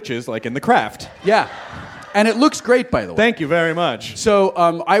teen witches, like in The Craft. Yeah. And it looks great, by the way. Thank you very much. So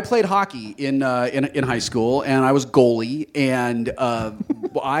I played hockey in high school, and I was goalie, and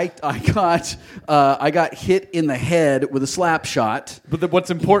I got hit in the head with a slap shot. But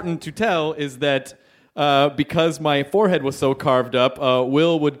what's important to tell is that because my forehead was so carved up,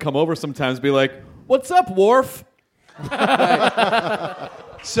 Will would come over sometimes and be like, "What's up, Worf?" Right.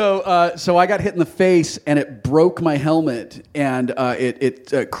 So I got hit in the face, and it broke my helmet, and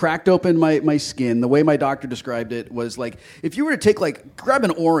it cracked open my skin. The way my doctor described it was like if you were to grab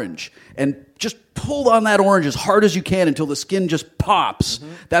an orange and just pull on that orange as hard as you can until the skin just pops.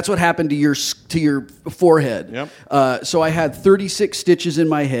 That's what happened to your forehead. Yep. So I had 36 stitches in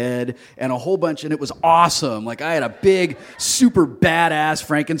my head and a whole bunch, and it was awesome. Like I had a big, super badass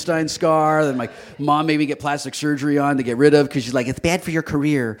Frankenstein scar that my mom made me get plastic surgery on to get rid of because she's like, it's bad for your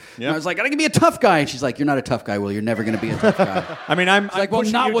career. And I was like, I gotta be a tough guy. And she's like, you're not a tough guy, Will. You're never gonna be a tough guy. I mean, I'm like, well,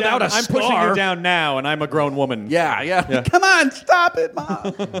 pushing not you without down. a I'm pushing scar. you down now, and I'm a grown woman. Yeah. Come on, stop it,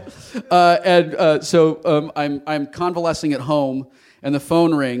 Mom. So I'm convalescing at home, and the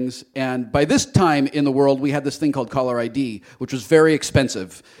phone rings. And by this time in the world, we had this thing called caller ID, which was very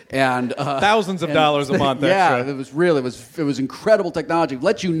expensive and thousands of dollars a month. Yeah, extra. it was incredible technology.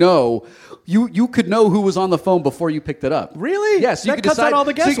 Let you know. You could know who was on the phone before you picked it up. Really? Yes. That cuts out all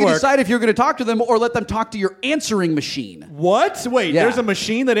the guesswork. So you can decide if you're going to talk to them or let them talk to your answering machine. What? Wait, Yeah. there's a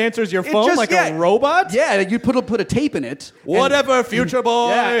machine that answers your phone a robot? Yeah, you put a tape in it. Whatever, future boy.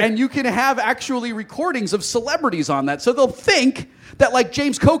 Yeah, and you can have actually recordings of celebrities on that, so they'll think that like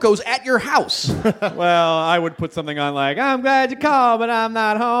James Coco's at your house. Well, I would put something on like, I'm glad you called, but I'm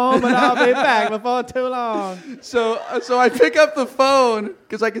not home, and I'll be back before too long. So I pick up the phone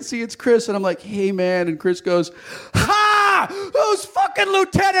because I can see it's Chris, and I'm like, hey, man. And Chris goes, ha! Who's fucking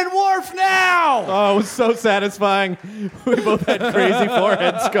Lieutenant Worf now? Oh, it was so satisfying. We both had crazy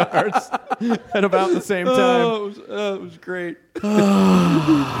forehead scars at about the same time. It was great.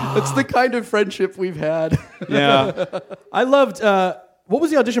 It's the kind of friendship we've had. Yeah. I loved, what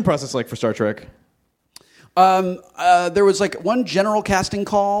was the audition process like for Star Trek? There was like one general casting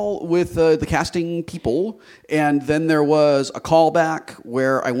call with the casting people, and then there was a callback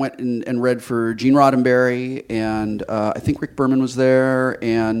where I went and read for Gene Roddenberry, and I think Rick Berman was there,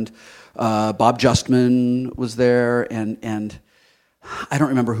 and Bob Justman was there, and I don't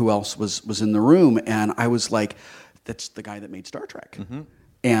remember who else was in the room, and I was like, that's the guy that made Star Trek.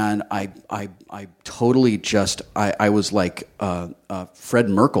 And I totally just I was like Fred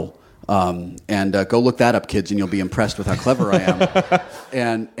Merkel. And go look that up, kids, and you'll be impressed with how clever I am.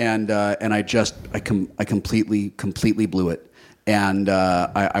 and I completely blew it. And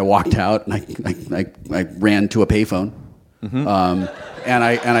I walked out, and I ran to a payphone. And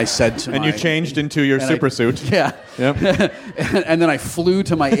I said to and you changed into your super suit. Yeah. Yep. and then I flew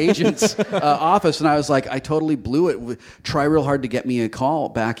to my agent's office, and I was like, I totally blew it. Try real hard to get me a call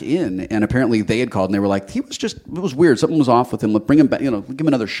back in. And apparently they had called, and they were like, it was weird. Something was off with him. Bring him back, give him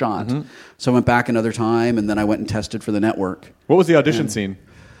another shot. So I went back another time, and then I went and tested for the network. What was the audition scene?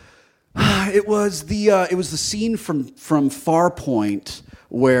 It was the scene from Farpoint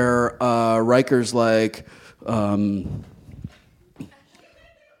where Riker's like,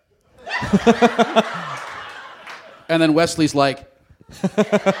 and then Wesley's like,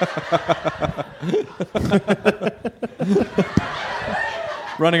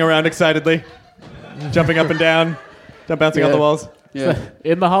 running around excitedly, jumping up and down, bouncing on the walls. Yeah.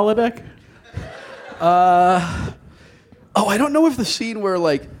 In the holodeck? I don't know if the scene where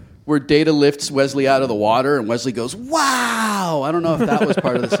Data lifts Wesley out of the water and Wesley goes, wow! I don't know if that was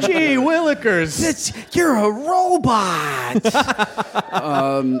part of the scene. Gee willikers! You're a robot!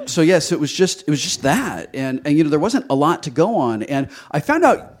 So yes, it was just that. And there wasn't a lot to go on. And I found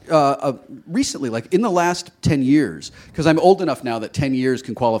out recently, like in the last 10 years, because I'm old enough now that 10 years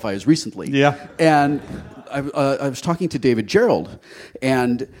can qualify as recently. Yeah. And I was talking to David Gerald,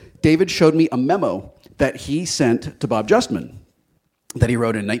 and David showed me a memo that he sent to Bob Justman that he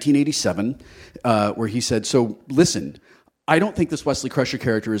wrote in 1987, where he said, so listen, I don't think this Wesley Crusher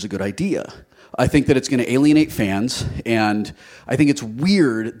character is a good idea. I think that it's going to alienate fans, and I think it's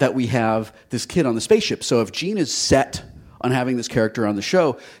weird that we have this kid on the spaceship. So if Gene is set on having this character on the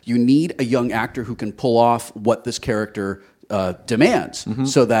show, you need a young actor who can pull off what this character demands,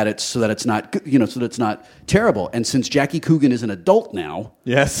 so that it's not terrible. And since Jackie Coogan is an adult now,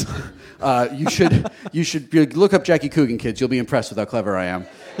 yes, you should look up Jackie Coogan, kids. You'll be impressed with how clever I am.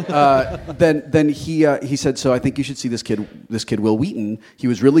 Then he said, so I think you should see this kid Wil Wheaton. He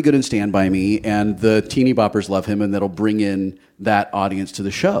was really good in Stand By Me, and the teeny boppers love him, and that'll bring in that audience to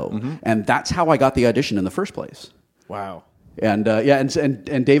the show. And that's how I got the audition in the first place. Wow. And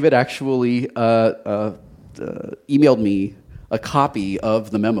and David actually emailed me a copy of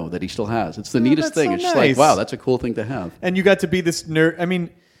the memo that he still has. It's the neatest thing. So it's just nice. like, wow, that's a cool thing to have. And you got to be this nerd. I mean,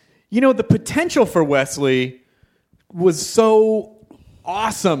 the potential for Wesley was so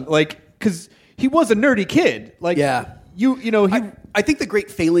awesome. Like, because he was a nerdy kid. Like, yeah. I think the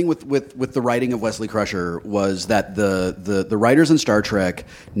great failing with the writing of Wesley Crusher was that the writers in Star Trek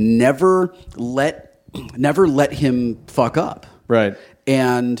never let him fuck up. Right.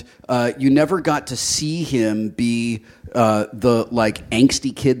 And you never got to see him be the like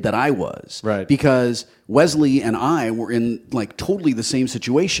angsty kid that I was. Right. Because Wesley and I were in like totally the same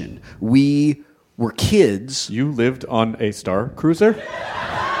situation. We were kids. You lived on a Star Cruiser?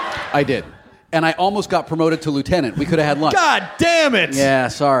 I did. And I almost got promoted to lieutenant. We could have had lunch. God damn it! Yeah,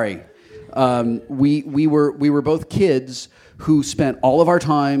 sorry. We were both kids who spent all of our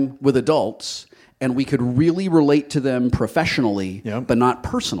time with adults, and we could really relate to them professionally, but not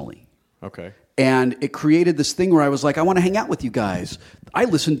personally. Okay. And it created this thing where I was like, I want to hang out with you guys. I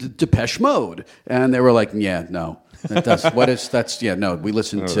listened to Depeche Mode, and they were like, yeah, no. We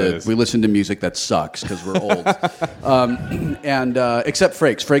listen to music that sucks because we're old. Except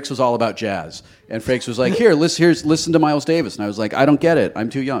Frakes. Frakes was all about jazz. And Frakes was like, listen to Miles Davis. And I was like, I don't get it.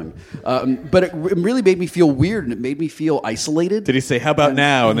 I'm too young. But it really made me feel weird, and it made me feel isolated. Did he say, how about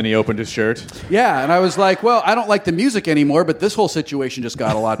now? And then he opened his shirt. Yeah, and I was like, well, I don't like the music anymore, but this whole situation just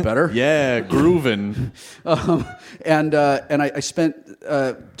got a lot better. Yeah, grooving. I spent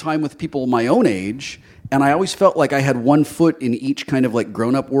time with people my own age, and I always felt like I had one foot in each kind of like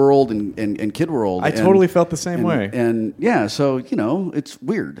grown-up world and kid world. I totally felt the same way. And yeah, so it's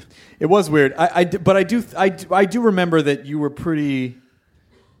weird. It was weird. But I do remember that you were pretty,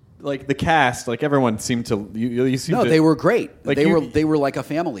 like the cast, like everyone seemed to. You seemed to, they were great. Like they were like a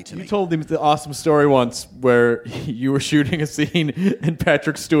family to me. You told them the awesome story once where you were shooting a scene, and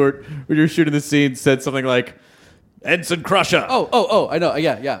Patrick Stewart, when you were shooting the scene, said something like, "Ensign Crusher." Oh, I know.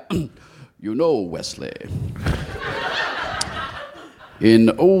 Yeah. You know, Wesley,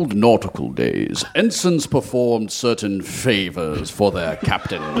 in old nautical days, ensigns performed certain favors for their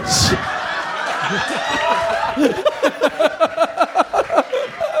captains.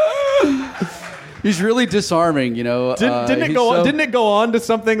 He's really disarming, you know. Didn't it go on to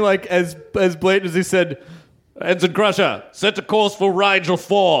something like as blatant as he said, "Ensign Crusher, set a course for Rigel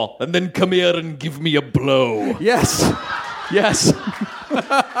 4, and then come here and give me a blow." Yes.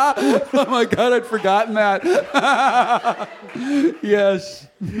 Oh my God, I'd forgotten that. Yes.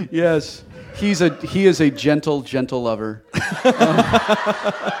 He is a gentle lover.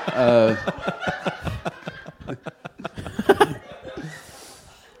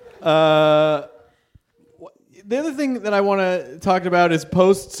 The other thing that I want to talk about is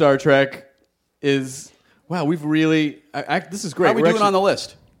post Star Trek. Wow, we've really. This is great. How are we doing on the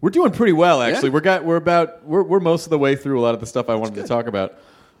list? We're doing pretty well, actually. Yeah? We're most of the way through a lot of the stuff I wanted to talk about.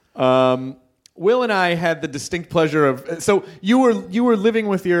 Will and I had the distinct pleasure of. So you were living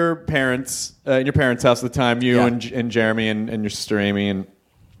with your parents in your parents' house at the time. You and Jeremy and your sister Amy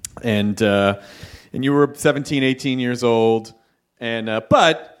and you were 17, 18 years old, and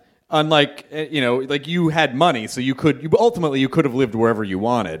but unlike like you had money, so you could have lived wherever you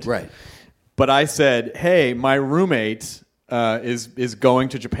wanted. Right. But I said, hey, my roommate is going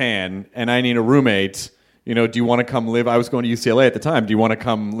to Japan, and I need a roommate. Do you want to come live? I was going to UCLA at the time. Do you want to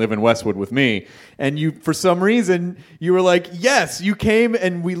come live in Westwood with me? And you, for some reason, you were like, yes. You came,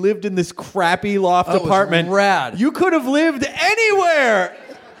 and we lived in this crappy loft apartment. It was rad. You could have lived anywhere.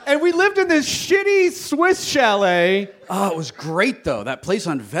 And we lived in this shitty Swiss chalet. Oh, it was great, though. That place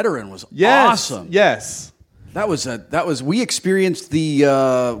on Veteran was awesome. Yes. We experienced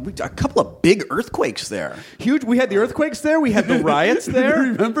a couple of big earthquakes there. Huge. We had the earthquakes there. We had the riots there.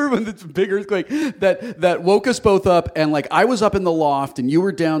 Remember when this big earthquake that woke us both up, and like I was up in the loft and you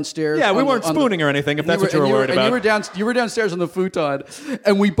were downstairs. Yeah, we weren't spooning or anything. If that's what you were worried about. You were downstairs on the futon,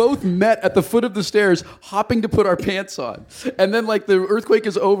 and we both met at the foot of the stairs, hopping to put our pants on. And then like the earthquake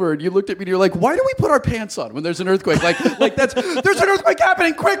is over, and you looked at me and you're like, "Why do we put our pants on when there's an earthquake? Like there's an earthquake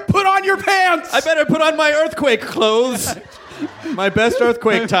happening! Quick, put on your pants! I better put on my earthquake clothes. My best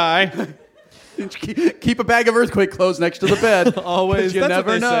earthquake tie. Keep a bag of earthquake clothes next to the bed. Always. You That's never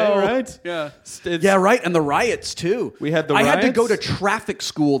what they know. Say, right? Yeah, right. And the riots, too. We had the I riots? had to go to traffic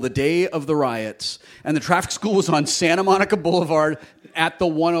school the day of the riots, and the traffic school was on Santa Monica Boulevard at the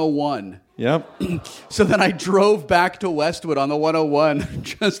 101. Yep. So then I drove back to Westwood on the 101,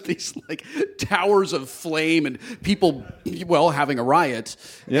 just these like towers of flame and people, having a riot,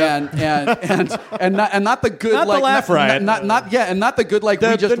 and not the good not like the laugh riot, and not the good like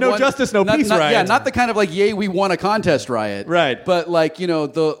the, we just the no won, justice no peace riot, yeah, not the kind of like yay we won a contest riot, right? But like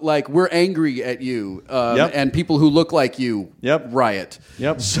the like we're angry at you, and people who look like you, riot,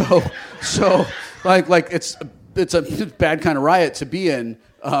 So like it's a bad kind of riot to be in.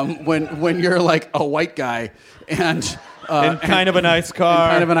 When you're like a white guy and in kind of a nice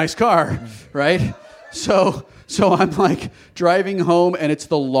car, right? So So I'm like driving home, and it's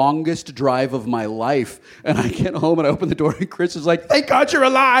the longest drive of my life. And I get home, and I open the door, and Chris is like, "Thank God you're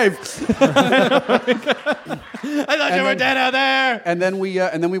alive!" I thought you were dead out there. And then we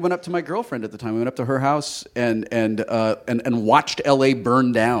went up to my girlfriend at the time. We went up to her house and watched L.A.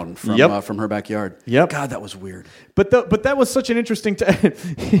 burn down from her backyard. Yep. God, that was weird. But that was such an interesting time.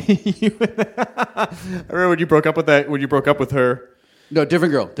 I remember when you broke up with that. When you broke up with her. No,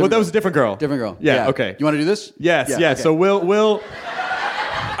 different girl. That was a different girl. Different girl. Yeah. Okay. You want to do this? Yes. Yeah. Yeah. Okay. So Will.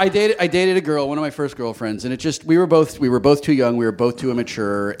 I dated a girl, one of my first girlfriends, and we were both too young, we were both too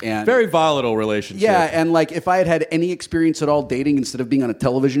immature, and Very volatile relationship. yeah, and like if I had any experience at all dating instead of being on a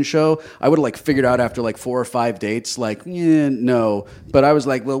television show, I would have like figured out after like 4 or 5 dates, like no. But I was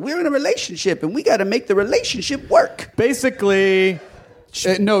like, well, we're in a relationship, and we got to make the relationship work. Basically,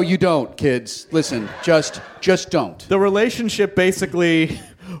 No, you don't, kids. Listen, just don't. the relationship basically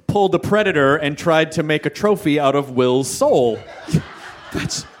pulled a predator and tried to make a trophy out of Will's soul.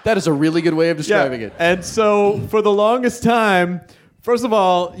 That is a really good way of describing it. And so for the longest time, first of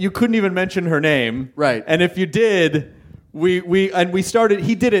all, you couldn't even mention her name. Right. And if you did, we started,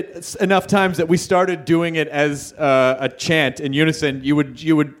 he did it enough times that we started doing it as a chant in unison. You would,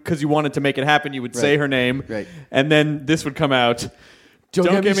 because you wanted to make it happen, you would say her name. Right. And then this would come out.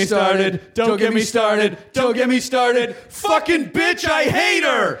 Don't get me started. Don't get me started. Don't get me started. Fucking bitch, I hate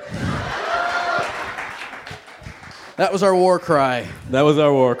her. That was our war cry. That was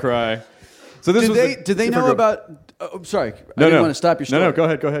our war cry. So this Did they know about? I'm sorry, I didn't want to stop your story. No, go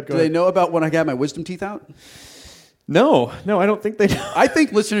ahead. Do they know about when I got my wisdom teeth out? No, I don't think they do. I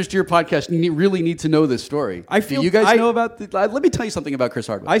think listeners to your podcast really need to know this story. Do you guys know about the... Let me tell you something about Chris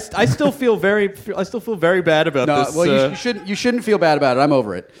Hardwick. I still feel very bad about this. Well, you shouldn't feel bad about it. I'm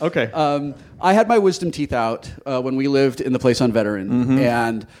over it. Okay. I had my wisdom teeth out when we lived in the place on Veteran,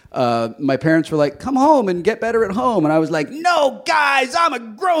 and my parents were like, "Come home and get better at home," and I was like, "No, guys, I'm a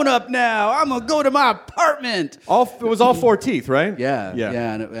grown up now. I'm gonna go to my apartment." It was all 4 teeth, right? Yeah.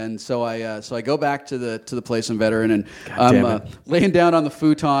 And so I go back to the place on Veteran, and damn I'm laying down on the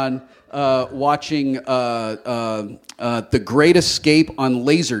futon, watching The Great Escape on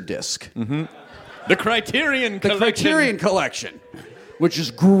Laserdisc. The Criterion The Collection. Criterion Collection, which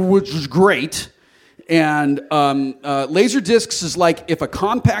is great. And Laserdiscs is like if a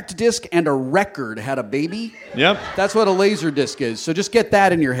compact disc and a record had a baby. Yep. That's what a Laserdisc is. So just get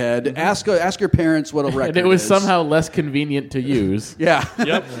that in your head. Ask your parents what a record is. And it was somehow less convenient to use. Yeah.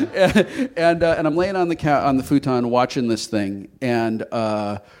 Yep. And I'm laying on the futon watching this thing, and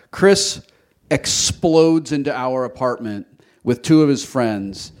Chris explodes into our apartment with 2 of his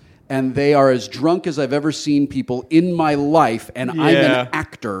friends. And they are as drunk as I've ever seen people in my life, and I'm an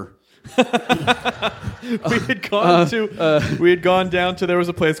actor. We had gone down to, there was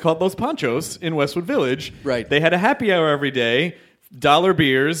a place called Los Panchos in Westwood Village. Right. They had a happy hour every day, $1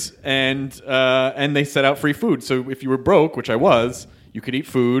 beers, and they set out free food. So if you were broke, which I was, you could eat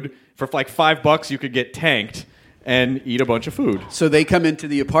food. For like $5, you could get tanked and eat a bunch of food. So they come into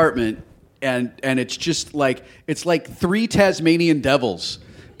the apartment, and it's just like, it's like 3 Tasmanian devils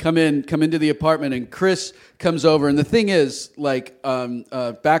come into the apartment, and Chris comes over. And the thing is, like,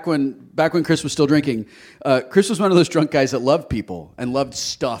 back when Chris was still drinking, Chris was one of those drunk guys that loved people and loved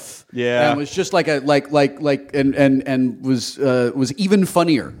stuff. Yeah, and was just like and was even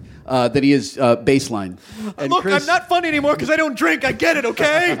funnier than he is baseline. And Look, Chris, I'm not funny anymore because I don't drink. I get it,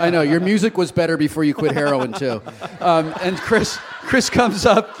 okay? I know your music was better before you quit heroin too. And Chris comes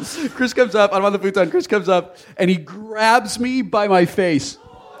up. I'm on the futon. Chris comes up and he grabs me by my face.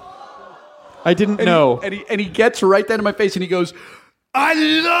 I didn't know. And he gets right down to my face and he goes, "I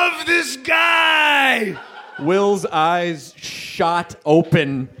love this guy." Will's eyes shot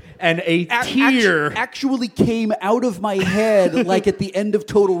open and a tear actually came out of my head like at the end of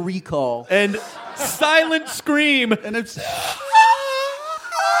Total Recall. And silent scream. And it's...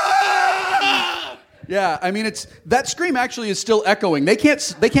 Yeah, I mean, that scream actually is still echoing. They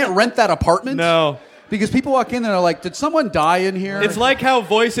can't rent that apartment. No. Because people walk in and they're like, "Did someone die in here?" It's like how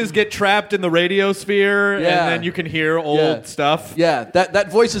voices get trapped in the radio sphere, and then you can hear old stuff. Yeah,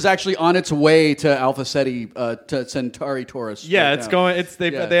 that voice is actually on its way to Alpha Ceti, to Centauri Taurus. Yeah, right it's now. going.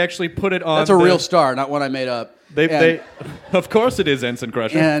 They actually put it on. That's a real star, not one I made up. They of course it is Ensign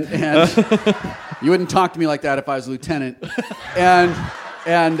Crusher. And you wouldn't talk to me like that if I was a lieutenant.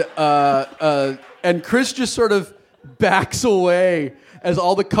 And Chris just sort of backs away as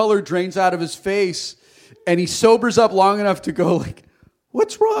all the color drains out of his face. And he sobers up long enough to go like,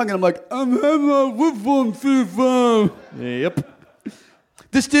 "What's wrong?" And I'm like, "I'm having a woof fever." Yep.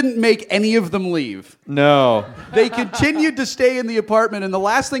 This didn't make any of them leave. No. They continued to stay in the apartment, and the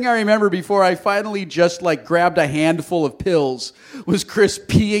last thing I remember before I finally just like grabbed a handful of pills was Chris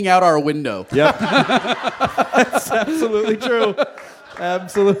peeing out our window. Yep. That's absolutely true.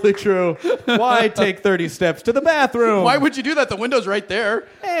 Absolutely true. Why take 30 steps to the bathroom? Why would you do that? The window's right there.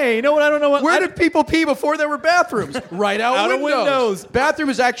 Hey, you know what? I don't know what. Where did people pee before there were bathrooms? Right out of windows. Bathroom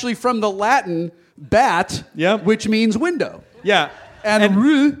is actually from the Latin bat, which means window. Yeah. And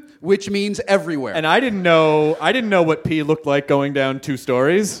rue, which means everywhere. And I didn't know what pee looked like going down 2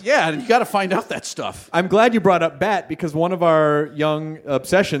 stories. Yeah, you got to find out that stuff. I'm glad you brought up Bat because one of our young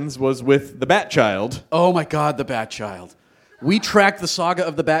obsessions was with the Bat Child. Oh my God, the Bat Child. We tracked the saga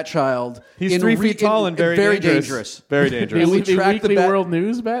of the Bat Child. He's 3 feet tall and very dangerous. Very dangerous. We tracked Weekly World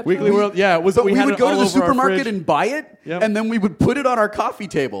News Bat? Weekly World, yeah. We would go to the supermarket and buy it, and then we would put it on our coffee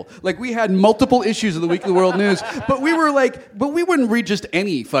table. Like, we had multiple issues of the Weekly World News, but we wouldn't read just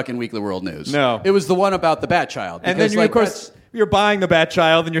any fucking Weekly World News. No. It was the one about the Bat Child. And then, of course, you're buying the Bat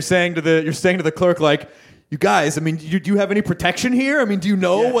Child, and you're saying to the clerk, like, you guys, I mean, do you have any protection here? I mean, do you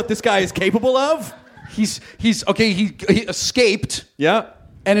know what this guy is capable of? He's okay. He escaped. Yeah,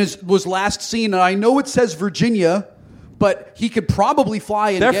 and was last seen. And I know it says Virginia, but he could probably fly.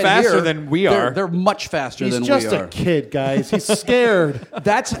 And they're get faster here. than we are. They're much faster than we are. He's just a kid, guys. He's scared.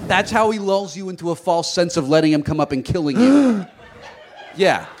 That's how he lulls you into a false sense of letting him come up and killing you.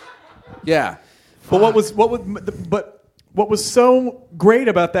 Yeah. But what was so great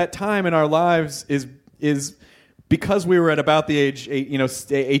about that time in our lives is because we were at about the age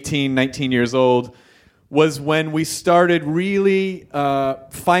 18, 19 years old. Was when we started really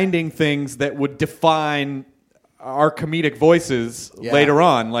finding things that would define our comedic voices later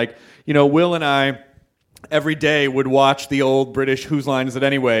on. Like, Will and I every day would watch the old British Whose Line Is It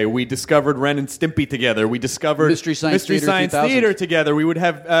Anyway? We discovered Ren and Stimpy together. We discovered Mystery Science Theater together. We would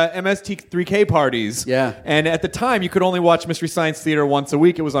have MST3K parties. Yeah. And at the time, you could only watch Mystery Science Theater once a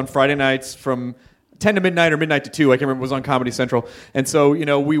week. It was on Friday nights from 10 to midnight or midnight to 2. I can't remember. It was on Comedy Central. And so,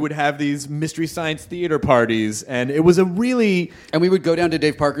 we would have these Mystery Science Theater parties. And it was a really... And we would go down to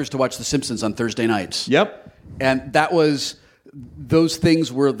Dave Parker's to watch The Simpsons on Thursday nights. Yep. And that was... Those things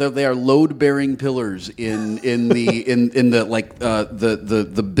were they are load-bearing pillars in the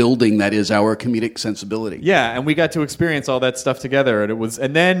building that is our comedic sensibility. Yeah, and we got to experience all that stuff together.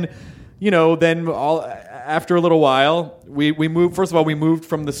 And then after a little while, we moved. First of all, we moved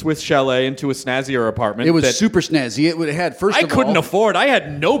from the Swiss chalet into a snazzier apartment. It was super snazzy. It had I couldn't afford. I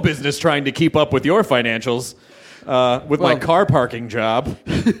had no business trying to keep up with your financials with my car parking job.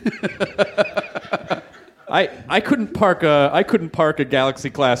 I couldn't park a Galaxy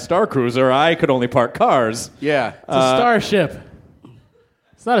class Star Cruiser. I could only park cars. Yeah, it's a starship.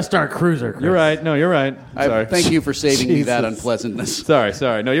 It's not a Star Cruiser, Chris. You're right. No, you're right. Sorry. Thank you for saving me that unpleasantness.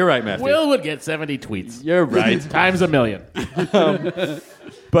 Sorry. No, you're right, Matthew. Will would get 70 tweets. You're right. Times a million.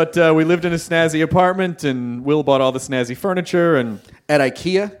 But we lived in a snazzy apartment, and Will bought all the snazzy furniture. And at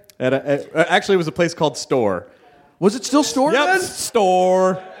IKEA? Actually, it was a place called Store. Was it still Store Yep, then?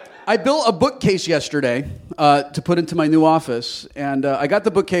 Store. I built a bookcase yesterday to put into my new office, and I got the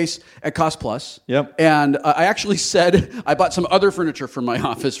bookcase at Cost Plus. Yep. And I actually said, I bought some other furniture from my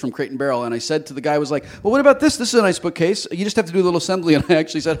office from Crate and Barrel, and I said to the guy, I was like, well, what about this? This is a nice bookcase. You just have to do a little assembly. And I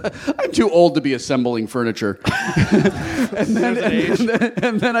actually said, I'm too old to be assembling furniture. and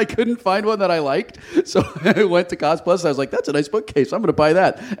then I couldn't find one that I liked, so I went to Cost Plus. And I was like, that's a nice bookcase. I'm going to buy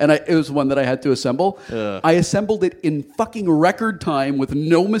that. And it was one that I had to assemble. I assembled it in fucking record time with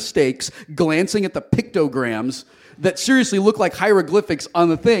no mistakes, glancing at the pictograms that seriously look like hieroglyphics on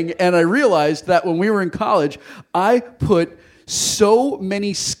the thing. And I realized that when we were in college, I put so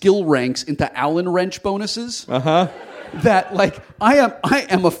many skill ranks into Allen wrench bonuses that, like, I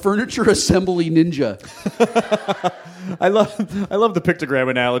am a furniture assembly ninja. I love the pictogram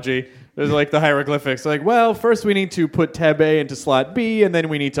analogy. There's like the hieroglyphics. Like, well, first we need to put tab A into slot B, and then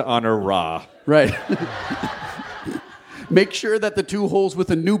we need to honor Ra. Right. Make sure that the two holes with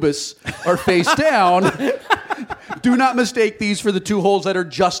Anubis are face down. Do not mistake these for the two holes that are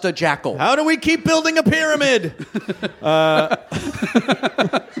just a jackal. How do we keep building a pyramid?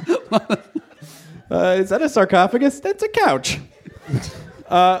 Is that a sarcophagus? That's a couch.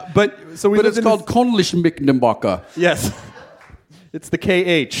 But it's called Konlichmickenbacher. Yes. It's the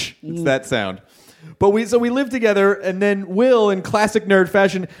KH. It's that sound. But we lived together, and then Will, in classic nerd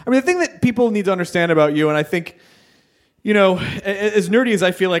fashion. I mean, the thing that people need to understand about you, and I think, as nerdy as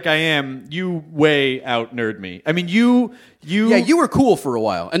I feel like I am, you way out nerd me. I mean, you. Yeah, you were cool for a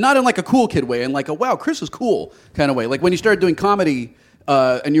while, and not in like a cool kid way, in like a wow, Chris is cool kind of way. Like when you started doing comedy,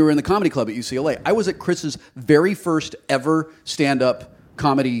 and you were in the comedy club at UCLA. I was at Chris's very first ever stand-up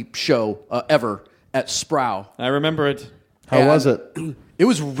comedy show ever at Sproul. I remember it. How was it? It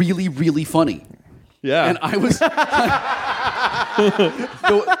was really, really funny. Yeah. And I was...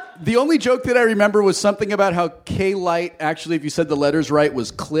 the only joke that I remember was something about how K-Light, actually, if you said the letters right,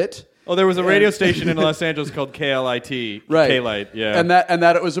 was clit. Oh, there was a radio station in Los Angeles called KLIT. Right. K-Light, yeah. And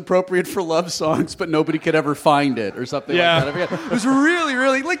that it was appropriate for love songs, but nobody could ever find it or something like that. I forget. It was really,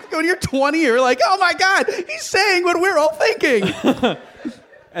 really, like, when you're 20, you're like, oh my God, he's saying what we're all thinking.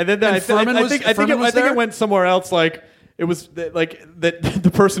 And then And I think it went somewhere else, like, it was like that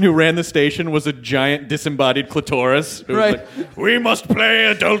the person who ran the station was a giant disembodied clitoris. It was Right. like, we must play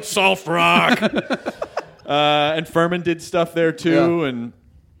adult soft rock. And Furman did stuff there too, and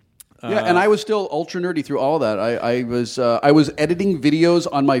and I was still ultra nerdy through all that. I was editing videos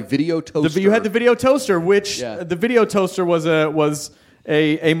on my video toaster. you had the video toaster, which the video toaster was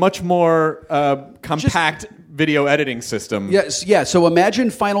a much more compact video editing system. Yes, yeah. So imagine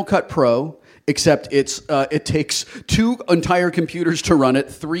Final Cut Pro. Except it takes 2 entire computers to run it,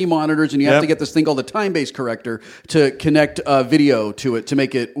 3 monitors, and you have to get this thing called a time-based corrector to connect video to it to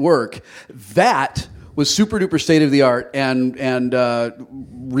make it work. That was super duper state of the art and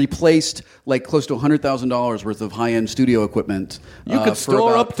replaced like close to $100,000 worth of high end studio equipment. You could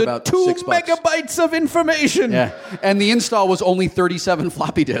store up to about 2 $6. megabytes of information. Yeah, and the install was only 37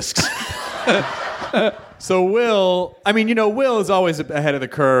 floppy disks. So Will is always ahead of the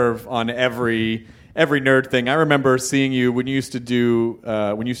curve on every nerd thing. I remember seeing you when you used to do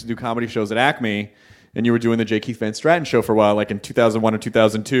comedy shows at Acme, and you were doing the J. Keith Van Stratton show for a while, like in 2001 or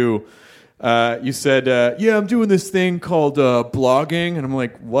 2002. You said, "Yeah, I'm doing this thing called blogging," and I'm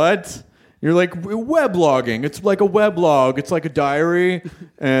like, "What?" You're like, "Weblogging. It's like a weblog. It's like a diary,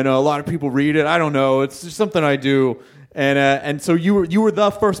 and a lot of people read it. I don't know. It's just something I do." And so you were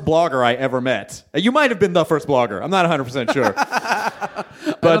the first blogger I ever met. You might have been the first blogger. I'm not 100% sure. I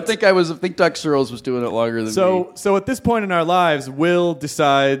don't think I was. I think Doug Searles was doing it longer than me. So at this point in our lives, Will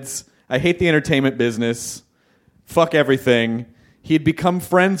decides, I hate the entertainment business. Fuck everything. He had become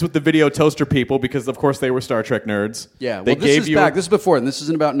friends with the video toaster people because, of course, they were Star Trek nerds. Yeah, well, this is before, and this is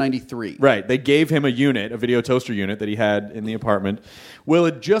in about 93. Right. They gave him a video toaster unit that he had in the apartment. Will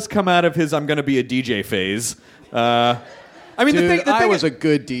had just come out of his I'm going to be a DJ phase. I was a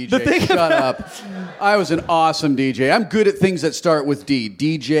good DJ. Shut up. I was an awesome DJ. I'm good at things that start with D.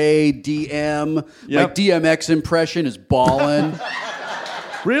 DJ, DM. Yep. My DMX impression is ballin'.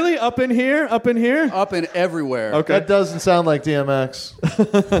 Really? Up in here? Up and everywhere. Okay. That doesn't sound like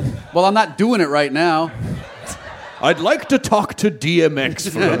DMX. Well, I'm not doing it right now. I'd like to talk to DMX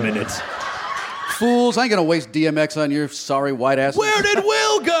for a minute. Fools, I ain't gonna waste DMX on your sorry white ass. Where did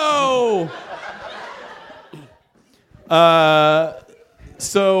Will go?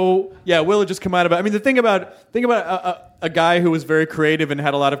 So yeah, Will had just come out of it. I mean, the thing about a guy who was very creative and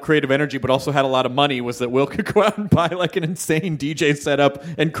had a lot of creative energy, but also had a lot of money, was that Will could go out and buy like an insane DJ setup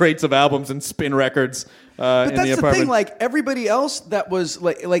and crates of albums and spin records. But in that's the the apartment. thing. Like everybody else, that was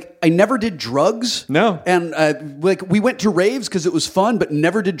like I never did drugs. No. And like we went to raves because it was fun, but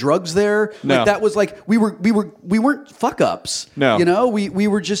never did drugs there. No. Like that was like we weren't fuck ups. No. You know, we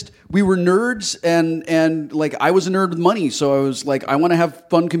were nerds and like I was a nerd with money, so I was like I want to have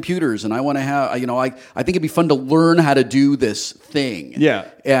fun computers and I want to have I think it'd be fun to learn how to do this thing. Yeah.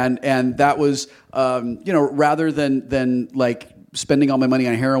 And that was rather than like spending all my money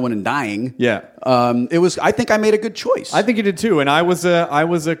on heroin and dying. Yeah. It was. I think I made a good choice. I think you did too, and I was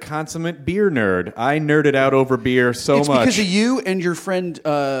a consummate beer nerd. I nerded out over beer so it's much. Because of you and your friend.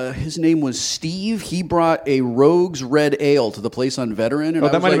 His name was Steve. He brought a Rogue's Red Ale to the place on Veteran. And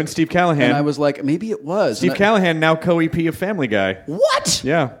that might have been Steve Callahan. And I was like, maybe it was. Steve Callahan, now co-EP of Family Guy. What?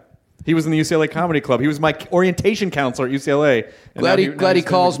 Yeah. He was in the UCLA Comedy Club. He was my orientation counselor at UCLA. Glad he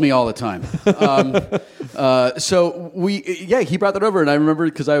calls me all the time. So he brought that over, and I remember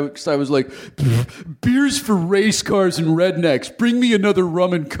because I was like, beers for race cars and rednecks. Bring me another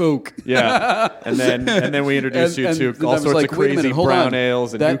rum and coke. Yeah, and then we introduced you to all sorts of crazy brown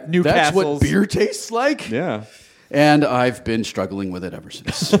ales and Newcastles. That's what beer tastes like. Yeah. And I've been struggling with it ever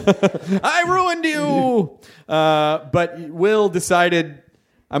since. I ruined you. But Will decided,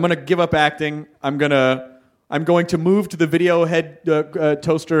 I'm going to give up acting. I'm going to move to the video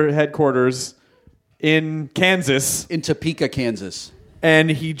toaster headquarters in Kansas. In Topeka, Kansas. And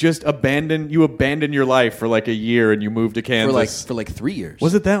he just abandoned your life for like a year and you moved to Kansas. For like 3 years.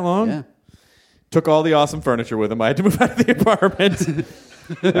 Was it that long? Yeah. Took all the awesome furniture with him. I had to move out of the apartment.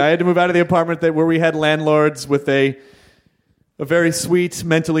 I had to move out of the apartment where we had landlords with a very sweet,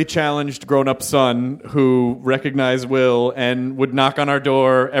 mentally challenged grown-up son who recognized Will and would knock on our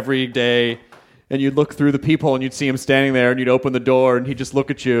door every day and you'd look through the peephole and you'd see him standing there, and you'd open the door, and he'd just look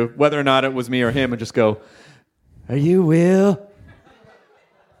at you, whether or not it was me or him, and just go, "Are you Will?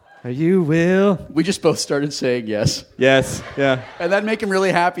 Are you Will?" We just both started saying yes. Yes, yeah. And that'd make him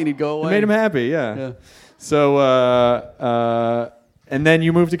really happy, and he'd go away. It made him happy, yeah. So, and then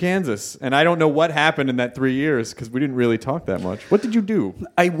you moved to Kansas. And I don't know what happened in that 3 years because we didn't really talk that much. What did you do?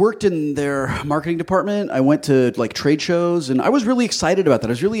 I worked in their marketing department. I went to like trade shows, and I was really excited about that.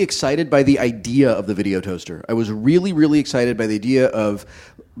 I was really excited by the idea of the video toaster. I was really, really excited by the idea of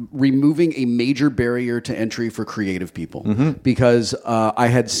removing a major barrier to entry for creative people because I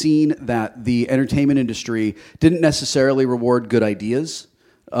had seen that the entertainment industry didn't necessarily reward good ideas.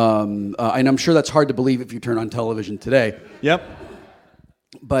 And I'm sure that's hard to believe if you turn on television today. Yep.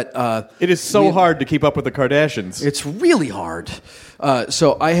 But it is so hard to keep up with the Kardashians. It's really hard.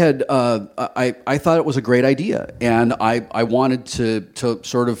 So I had I thought it was a great idea, and I wanted to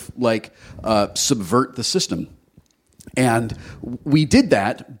sort of like subvert the system, and we did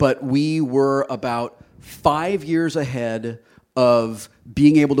that. But we were about 5 years ahead of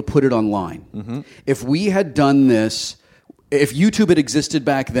being able to put it online. If we had done this. If YouTube had existed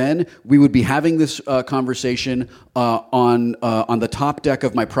back then, we would be having this conversation on the top deck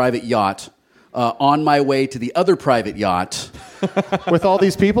of my private yacht, on my way to the other private yacht. With all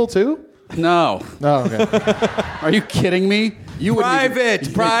these people, too? No. Oh, okay. Are you kidding me? You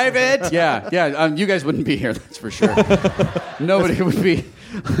Private. Yeah. You guys wouldn't be here, that's for sure. Nobody would be.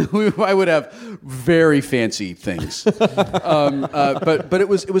 I would have very fancy things, but it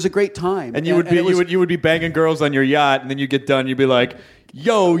was a great time. And you would be banging girls on your yacht, and then you get done, you'd be like,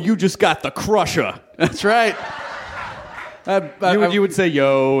 "Yo, you just got the crusher." That's right. You would say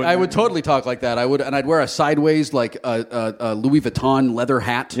yo. I would totally talk like that. And I'd wear a sideways like a Louis Vuitton leather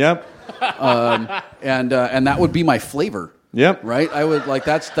hat. Yep. And that would be my flavor. Yep. Right? I would like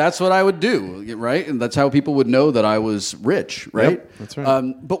that's what I would do, right? And that's how people would know that I was rich, right? Yep, that's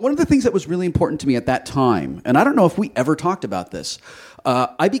right. But one of the things that was really important to me at that time, and I don't know if we ever talked about this,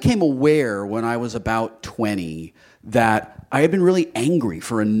 I became aware when I was about 20 that I had been really angry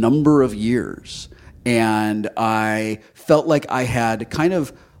for a number of years. And I felt like I had kind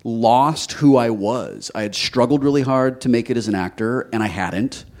of lost who I was. I had struggled really hard to make it as an actor, and I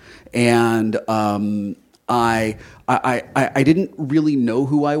hadn't. And I didn't really know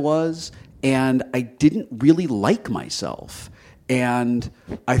who I was, and I didn't really like myself. And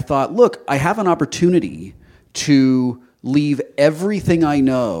I thought, look, I have an opportunity to leave everything I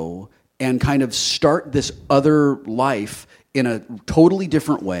know and kind of start this other life in a totally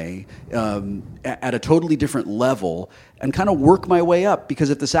different way, at a totally different level, and kind of work my way up. Because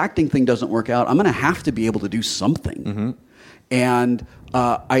if this acting thing doesn't work out, I'm going to have to be able to do something. And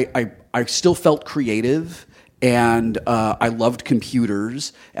I still felt creative, and I loved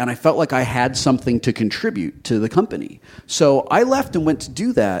computers, and I felt like I had something to contribute to the company. So I left and went to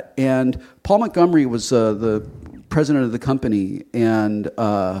do that. And Paul Montgomery was the president of the company, and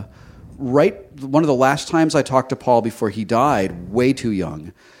one of the last times I talked to Paul before he died, way too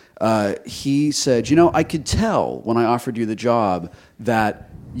young, he said, I could tell when I offered you the job that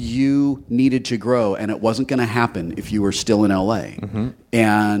you needed to grow, and it wasn't going to happen if you were still in LA.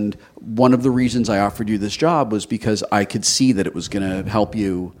 And one of the reasons I offered you this job was because I could see that it was going to help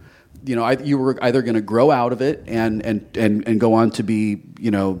you. You were either going to grow out of it and go on to be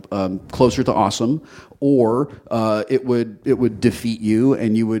closer to awesome, or it would defeat you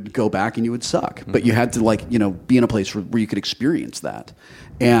and you would go back and you would suck. But you had to be in a place where you could experience that.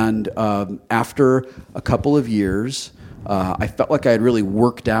 And after a couple of years, I felt like I had really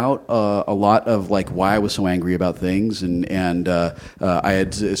worked out a lot of why I was so angry about things, and I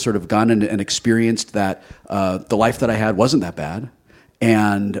had sort of gone and experienced that the life that I had wasn't that bad.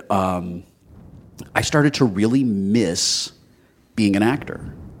 And I started to really miss being an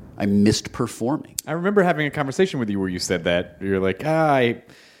actor. I missed performing. I remember having a conversation with you where you said that. You're like, I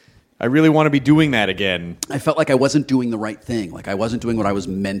really want to be doing that again. I felt like I wasn't doing the right thing. Like I wasn't doing what I was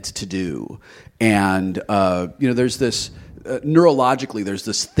meant to do. And, there's this... neurologically, there's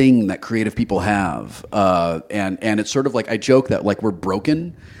this thing that creative people have, and it's sort of like I joke that we're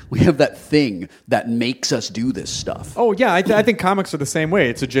broken. We have that thing that makes us do this stuff. Oh yeah, I think comics are the same way.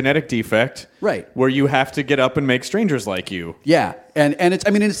 It's a genetic defect, right? Where you have to get up and make strangers like you. Yeah, and it's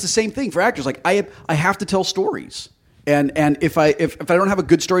it's the same thing for actors. Like I have to tell stories, and if I don't have a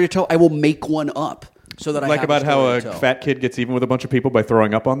good story to tell, I will make one up. So that I have about how a tell. fat kid gets even with a bunch of people by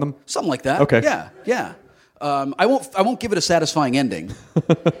throwing up on them. Something like that. Okay. Yeah. I won't give it a satisfying ending,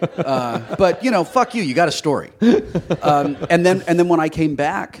 but fuck you. You got a story. And then when I came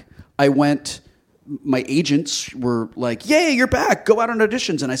back, I went my agents were like, "Yay, you're back! Go out on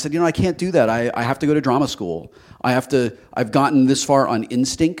auditions." And I said, I can't do that. I have to go to drama school. I've gotten this far on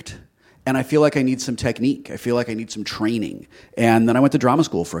instinct, and I feel like I need some technique. I feel like I need some training. And then I went to drama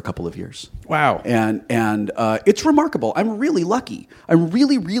school for a couple of years. Wow. And it's remarkable. I'm really lucky. I'm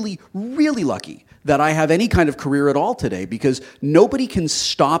really, really, really lucky that I have any kind of career at all today, because nobody can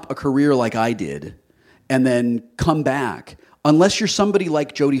stop a career like I did and then come back unless you're somebody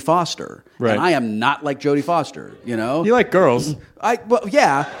like Jodie Foster. Right. And I am not like Jodie Foster, You like girls. Well,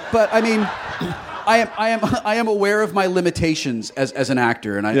 yeah, but I mean, I am aware of my limitations as an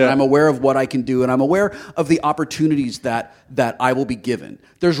actor, and I'm aware of what I can do, and I'm aware of the opportunities that I will be given.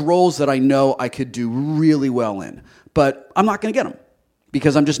 There's roles that I know I could do really well in, but I'm not going to get them,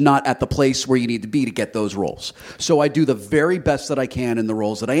 because I'm just not at the place where you need to be to get those roles. So I do the very best that I can in the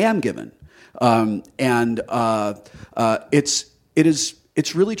roles that I am given.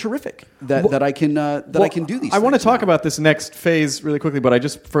 It's really terrific that I can I can do these. I want to things talk now. about this next phase really quickly, but I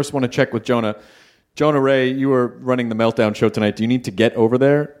just first want to check with Jonah. Jonah Ray, you were running the Meltdown show tonight. Do you need to get over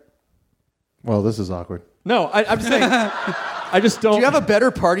there? Well, this is awkward. No, I'm just saying. I just don't. Do you have a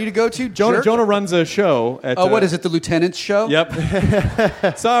better party to go to? Jonah runs a show at. What is it? The Lieutenant's show?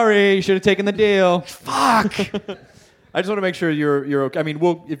 Yep. Sorry, you should have taken the deal. Fuck. I just want to make sure you're okay. I mean,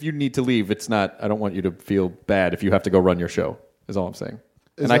 if you need to leave, it's not. I don't want you to feel bad if you have to go run your show. Is all I'm saying.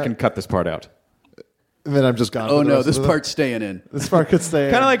 I can cut this part out. And then I'm just gone. Oh no, this part's staying in. This part could stay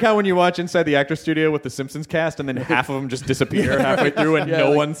in. Kind of like how when you watch Inside the Actors Studio with the Simpsons cast, and then half of them just disappear halfway through, and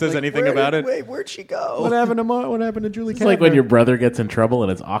no one says anything about it. Wait, where'd she go? What happened to Julie? It's like when your brother gets in trouble,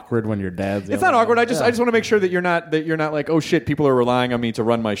 and it's awkward when your dad's. It's not awkward. I just want to make sure that you're not like, oh shit, people are relying on me to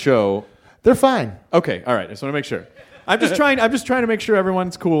run my show. They're fine. Okay, all right. I just want to make sure. I'm just trying to make sure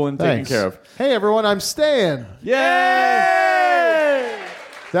everyone's cool and taken care of. Hey everyone, I'm staying. Yay!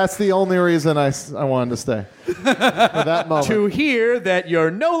 That's the only reason I wanted to stay. For that moment. To hear that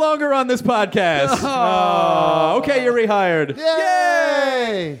you're no longer on this podcast. Oh, okay, you're rehired.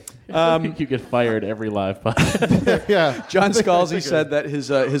 Yay! You get fired every live podcast. Yeah. John Scalzi said that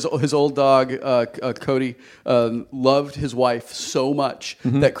his old dog Cody loved his wife so much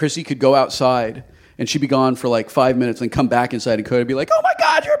that Chrissy could go outside and she'd be gone for like 5 minutes and come back inside, and Cody would be like, "Oh my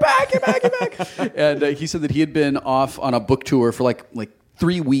God, you're back! You're back! You're back!" And he said that he had been off on a book tour for like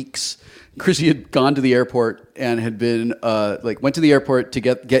 3 weeks. Chrissy had gone to the airport and had been went to the airport to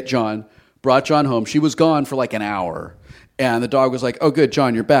get John, brought John home. She was gone for like an hour. And the dog was like, "Oh, good,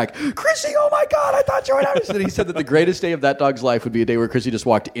 John, you're back." "Chrissy, oh my God, I thought you were out." And he said that the greatest day of that dog's life would be a day where Chrissy just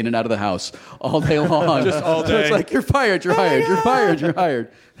walked in and out of the house all day long. Just all day. So it's like, "You're fired, you're hired, you're fired, you're hired."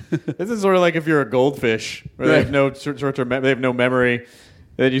 This is sort of like if you're a goldfish, where they have no short-term, they have no memory.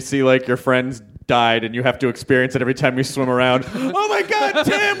 Then you see like your friends died, and you have to experience it every time you swim around. Oh my God,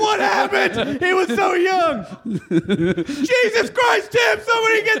 Tim! What happened? He was so young. Jesus Christ, Tim!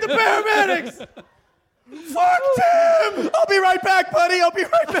 Somebody get the paramedics! Fuck Tim! I'll be right back, buddy. I'll be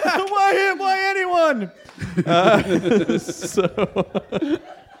right back. Why him? Why anyone?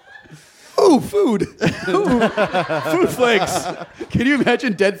 Ooh, food. Food flakes. Can you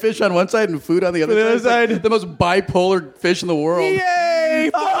imagine dead fish on one side and food on the other side? It's like the most bipolar fish in the world. Yay!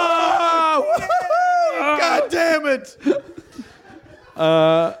 Oh! God damn it!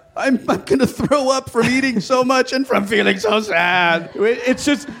 I'm going to throw up from eating so much and from feeling so sad. It's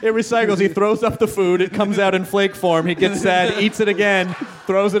just, it recycles. He throws up the food. It comes out in flake form. He gets sad, eats it again,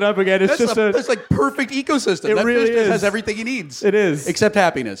 throws it up again. It's That's like perfect ecosystem. It that really fish just is. has everything he needs. It is. Except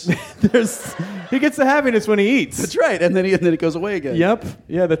happiness. He gets the happiness when he eats. That's right. And then it goes away again. Yep.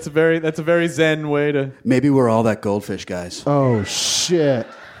 Yeah, that's a very zen way to... Maybe we're all that goldfish, guys. Oh, shit.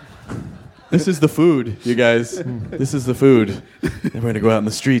 This is the food, you guys. This is the food. And we're going to go out in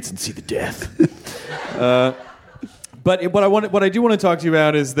the streets and see the death. But what I do want to talk to you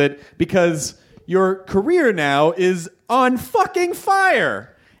about is that because your career now is on fucking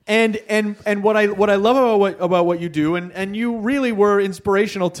fire. And what I love about what you do, and you really were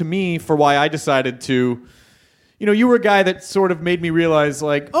inspirational to me for why I decided to, you were a guy that sort of made me realize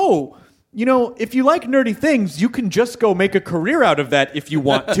like, oh, if you like nerdy things, you can just go make a career out of that if you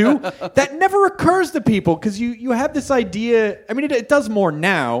want to. That never occurs to people because you have this idea. I mean, it does more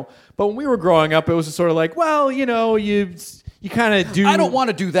now, but when we were growing up, it was just sort of like, well, you kind of do. I don't want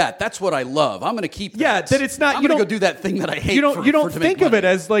to do that. That's what I love. I'm going to keep that. Yeah, that it's not. I'm going to go do that thing that I hate. You don't think of it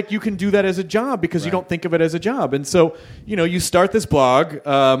as like you can do that as a job because you don't think of it as a job. And so, you start this blog.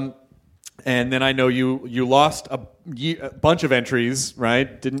 And then I know you lost a bunch of entries,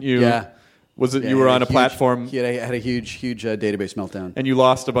 right? Didn't you? Yeah. Was it you were on a platform? He had a huge database meltdown. And you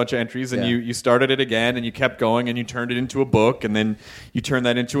lost a bunch of entries, and you started it again, and you kept going, and you turned it into a book, and then you turned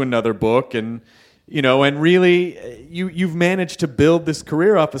that into another book, and And really, you've managed to build this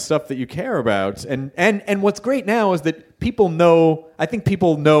career off of stuff that you care about. And what's great now is that people know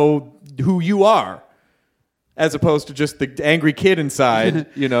who you are, as opposed to just the angry kid inside.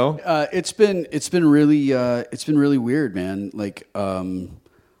 It's been really weird, man. Like, I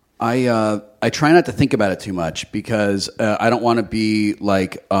try not to think about it too much because I don't want to be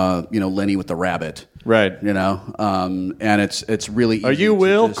like Lenny with the rabbit, right? And it's really easy. Are you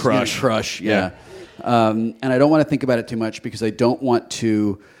Will? Just, Crush, yeah. And I don't want to think about it too much because I don't want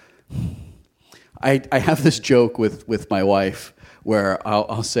to. I have this joke with my wife where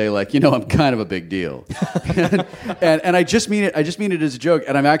I'll say like, I'm kind of a big deal, and I just mean it. I just mean it as a joke,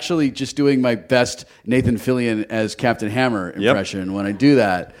 and I'm actually just doing my best Nathan Fillion as Captain Hammer impression when I do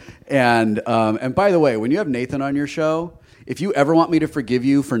that. And by the way, when you have Nathan on your show, if you ever want me to forgive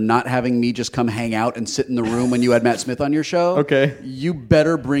you for not having me just come hang out and sit in the room when you had Matt Smith on your show, okay, you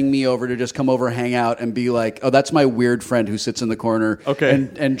better bring me over to just come over, hang out, and be like, oh, that's my weird friend who sits in the corner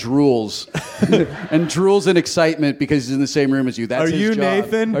and drools and drools in excitement because he's in the same room as you. That's Are his you job.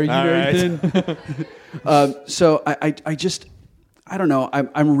 Nathan? Are you All Nathan? So I don't know.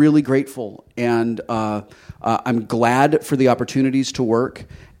 I'm really grateful, and I'm glad for the opportunities to work.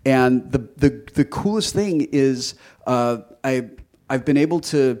 And the coolest thing is I've been able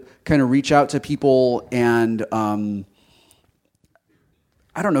to kind of reach out to people and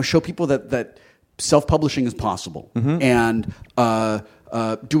show people that self-publishing is possible, and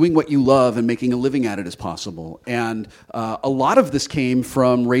doing what you love and making a living at it is possible. And a lot of this came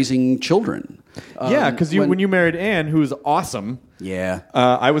from raising children. Because when you married Anne, who is awesome. Yeah,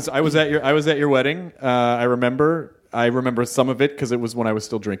 I was at your wedding. I remember some of it because it was when I was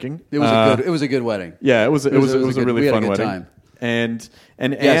still drinking. It was a good wedding. Yeah, it was a really fun wedding. Time. And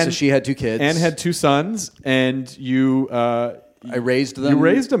Anne, so she had 2 kids. Anne had 2 sons, and you. I raised them. You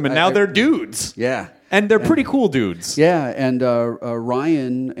raised them, and now they're dudes. Yeah. And they're pretty cool dudes. Yeah, and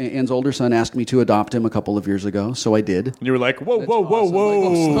Ryan, Anne's older son, asked me to adopt him a couple of years ago, so I did. And you were like, whoa. Like,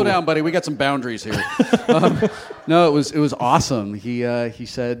 oh, slow down, buddy. We got some boundaries here. No, it was awesome. He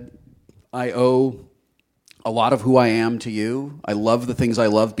said, I owe a lot of who I am to you. I love the things I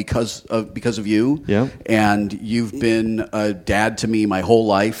love because of you. Yeah. And you've been a dad to me my whole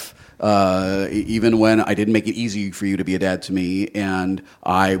life. Even when I didn't make it easy for you to be a dad to me, and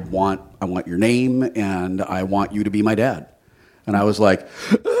I want your name, and I want you to be my dad. And I was like,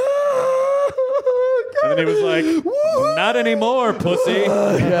 and then he was like, not anymore, pussy.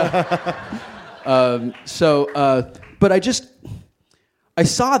 But I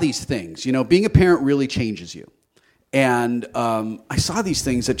saw these things. Being a parent really changes you, and I saw these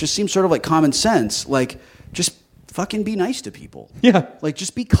things that just seem sort of like common sense, like just fucking be nice to people. Yeah. Like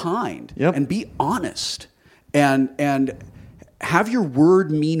just be kind and be honest and have your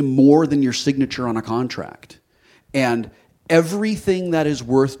word mean more than your signature on a contract. And everything that is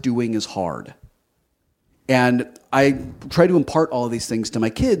worth doing is hard. And I try to impart all of these things to my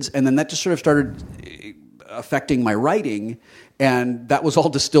kids, and then that just sort of started affecting my writing, and that was all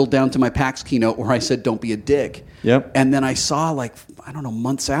distilled down to my PAX keynote where I said, don't be a dick. Yep. And then I saw,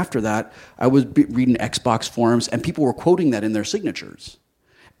 months after that, I was reading Xbox forums, and people were quoting that in their signatures.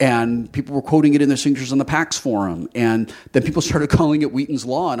 And people were quoting it in their signatures on the PAX forum. And then people started calling it Wheaton's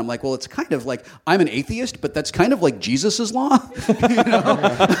Law. And I'm like, well, it's kind of like, I'm an atheist, but that's kind of like Jesus' law.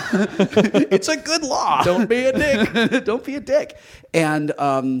 It's a good law. Don't be a dick. Don't be a dick. And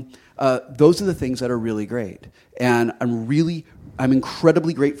those are the things that are really great. And I'm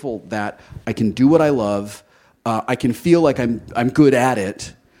incredibly grateful that I can do what I love. I can feel like I'm good at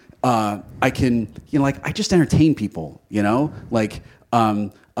it. I can, I just entertain people,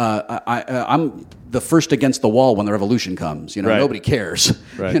 I'm the first against the wall when the revolution comes. Right. Nobody cares.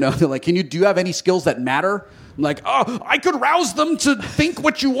 Right. They're like, do you have any skills that matter? I'm like, I could rouse them to think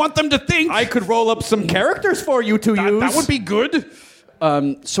what you want them to think. I could roll up some characters for you to use. That would be good.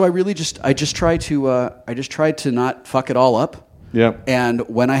 So I just try to not fuck it all up. Yeah. And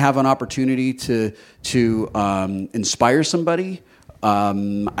when I have an opportunity to inspire somebody,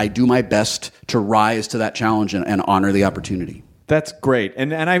 I do my best to rise to that challenge and honor the opportunity. That's great,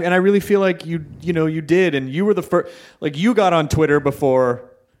 and I really feel like you did, and you were the first. Like you got on Twitter before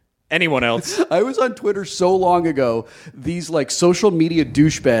anyone else. I was on Twitter so long ago. These social media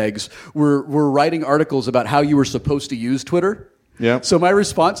douchebags were writing articles about how you were supposed to use Twitter. Yep. So my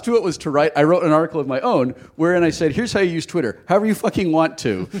response to it was I wrote an article of my own wherein I said, here's how you use Twitter, however you fucking want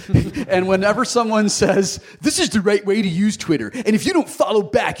to. And whenever someone says, this is the right way to use Twitter, and if you don't follow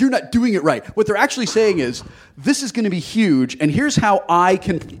back, you're not doing it right. What they're actually saying is, this is going to be huge, and here's how I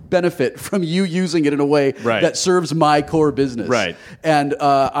can benefit from you using it in a way that serves my core business. Right. And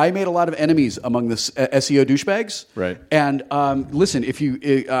I made a lot of enemies among the SEO douchebags. Right. And listen, if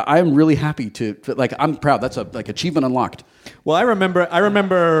you, I'm really happy to like. I'm proud. That's a achievement unlocked. Well, I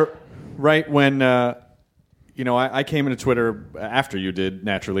remember right when I came into Twitter after you did,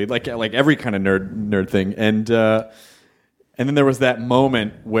 naturally, like every kind of nerd thing, and then there was that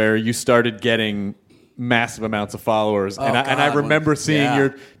moment where you started getting massive amounts of followers, and I remember seeing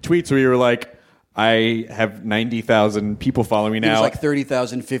your tweets where you were like, I have 90,000 people following me now. It was like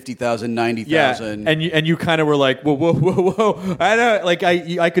 30,000, 50,000, 90,000. Yeah, and you kind of were like, whoa. I know, like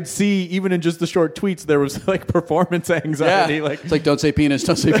I could see even in just the short tweets there was like performance anxiety. Yeah. Like it's like, don't say penis,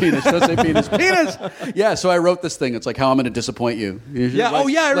 don't say penis, don't say penis, penis. Yeah, so I wrote this thing. It's like how I'm going to disappoint you. Yeah.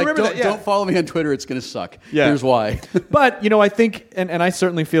 I remember that. Yeah. Don't follow me on Twitter. It's going to suck. Yeah. Here's why. But I think, and I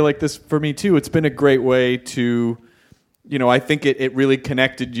certainly feel like this for me too. It's been a great way to. I think it really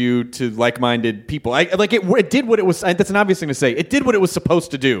connected you to like-minded people. It did what it was. That's an obvious thing to say. It did what it was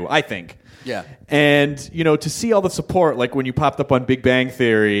supposed to do, I think. Yeah. And to see all the support, like when you popped up on Big Bang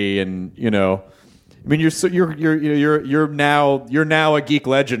Theory, and I mean, you're now a geek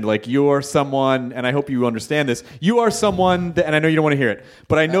legend. Like you're someone, and I hope you understand this. You are someone that, and I know you don't want to hear it,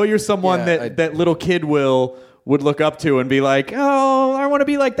 but I know you're someone that little kid would look up to and be like, oh, I want to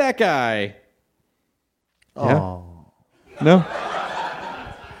be like that guy. Oh. Yeah? No?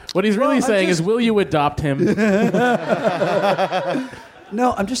 What he's really saying is, will you adopt him? No,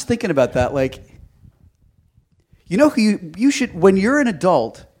 I'm just thinking about that. Like, who you should, when you're an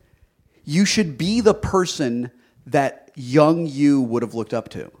adult, you should be the person that young you would have looked up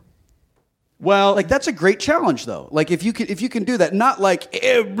to. Well, like that's a great challenge, though. Like if you can do that, not like,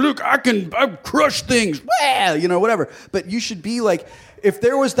 hey, look, I crush things, whatever. But you should be like, if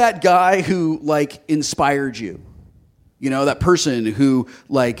there was that guy who like inspired you. That person who,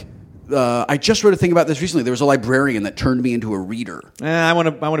 like, I just wrote a thing about this recently. There was a librarian that turned me into a reader. I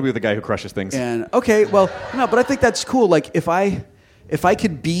want to be with the guy who crushes things. And okay, well, no, but I think that's cool. Like, if I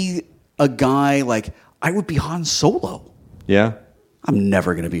could be a guy, like, I would be Han Solo. Yeah. I'm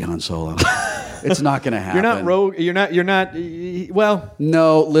never going to be Han Solo. It's not going to happen. You're not rogue. You're not. Well,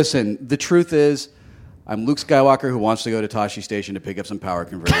 no. Listen, the truth is, I'm Luke Skywalker who wants to go to Tashi Station to pick up some power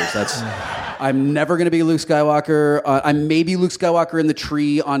converters. I'm never going to be Luke Skywalker. I may be Luke Skywalker in the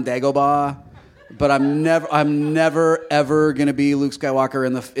tree on Dagobah, but I'm never ever going to be Luke Skywalker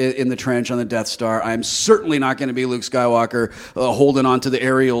in the trench on the Death Star. I'm certainly not going to be Luke Skywalker holding on to the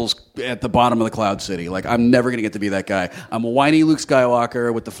aerials at the bottom of the Cloud City. Like, I'm never going to get to be that guy. I'm a whiny Luke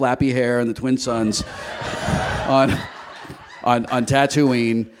Skywalker with the flappy hair and the twin suns on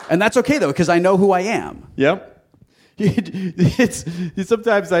Tatooine, and that's okay though because I know who I am. Yep. It's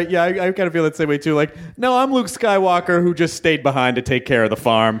sometimes I kind of feel that same way too. Like, no, I'm Luke Skywalker who just stayed behind to take care of the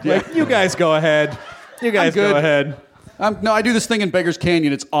farm. Yeah. Like, you guys go ahead. Go ahead. I do this thing in Beggar's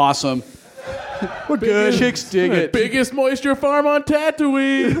Canyon. It's awesome. We're good. Chicks dig it. Biggest moisture farm on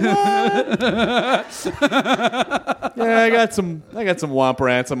Tatooine. What? Yeah, I got some womp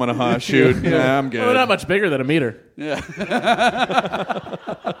rats I'm gonna shoot. Yeah, I'm good. Well, not much bigger than a meter. Yeah.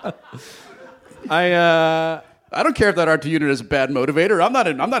 I don't care if that R2 unit is a bad motivator.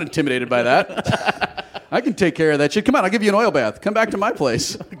 I'm not intimidated by that. I can take care of that shit. Come on, I'll give you an oil bath. Come back to my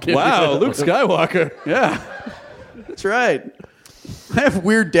place. Wow, Luke Skywalker. Yeah, that's right. I have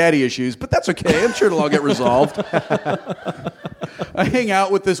weird daddy issues, but that's okay. I'm sure it'll all get resolved. I hang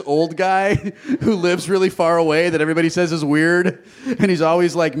out with this old guy who lives really far away that everybody says is weird, and he's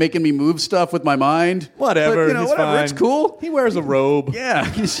always like making me move stuff with my mind. Whatever, but, whatever. Fine. It's cool. He wears a robe. Yeah,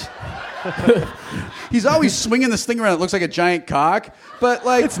 he's always swinging this thing around. It looks like a giant cock, but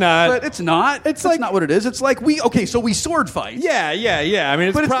like it's not. But it's not. That's not what it is. It's like so we sword fight. Yeah. I mean,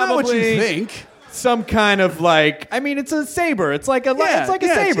 it's but probably it's not what you think. Some kind of it's a saber. It's like a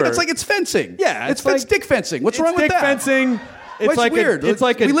saber. It's fencing. Yeah, it's dick fencing. What's wrong with that? Dick fencing. It's like weird.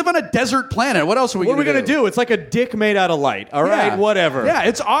 We live on a desert planet. What else are we going to do? What are we going to do? It's like a dick made out of light. All right, whatever. Yeah,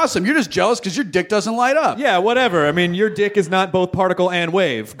 it's awesome. You're just jealous because your dick doesn't light up. Yeah, whatever. I mean, your dick is not both particle and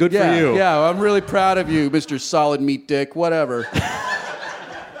wave. Good for you. Yeah, I'm really proud of you, Mr. Solid Meat Dick. Whatever.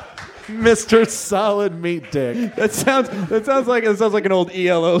 Mr. Solid Meat Dick. That sounds like an old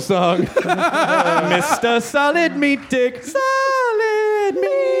ELO song. Mr. Solid Meat Dick. Solid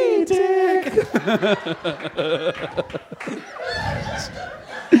Meat Dick.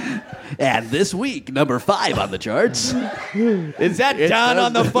 And this week, number 5 on the charts. Is that Don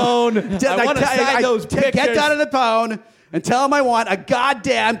on the phone? I want to sign those pictures. Get Don on the phone and tell him I want a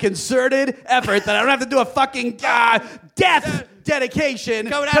goddamn concerted effort that I don't have to do a fucking death dedication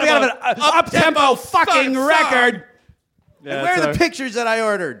coming out of an up-tempo fucking record. Yeah, and where are the pictures that I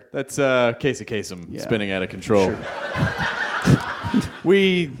ordered? That's Casey Kasem spinning out of control. Sure.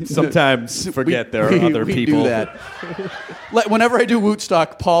 We sometimes forget there are other people. We do that. Whenever I do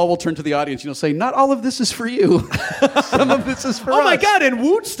Wootstock, Paul will turn to the audience and he'll say, not all of this is for you. Some of this is for us. Oh my God, and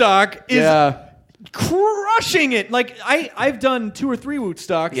Wootstock is crushing it. Like, I've done 2 or 3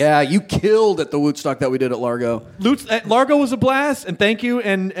 Wootstocks. Yeah, you killed at the Wootstock that we did at Largo. Largo was a blast, and thank you,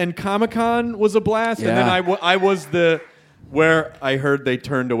 and Comic-Con was a blast, and then I was where I heard they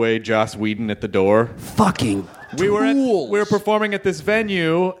turned away Joss Whedon at the door. Fucking we were performing at this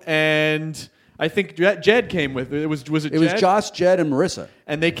venue, and I think Jed came with it. Was it Jed? It was Joss, Jed, and Marissa.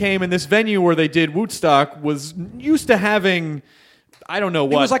 And they came in this venue where they did Wootstock was used to having, I don't know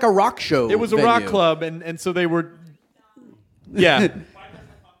what. It was like a rock show. It was a rock club, and so they were, Bikers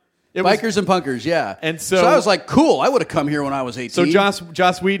and punkers, yeah. And so I was like, cool, I would have come here when I was 18. So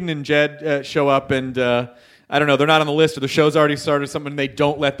Joss Whedon and Jed show up, and I don't know, they're not on the list, or the show's already started, something they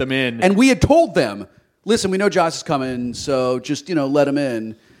don't let them in. And we had told them, listen, we know Joss is coming, so just, let him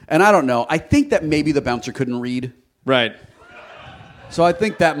in. And I don't know, I think that maybe the bouncer couldn't read. Right. So I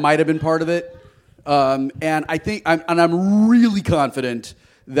think that might have been part of it. And I think, I'm really confident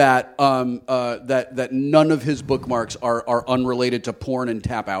that that none of his bookmarks are unrelated to porn and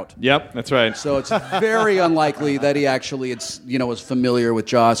tap out. Yep, that's right. So it's very unlikely that he actually was familiar with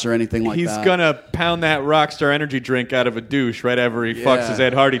Joss or anything like that. He's gonna pound that Rockstar energy drink out of a douche right after he fucks his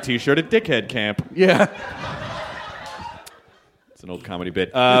Ed Hardy t-shirt at Dickhead Camp. Yeah. It's an old comedy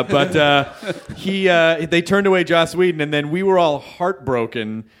bit. But they turned away Joss Whedon, and then we were all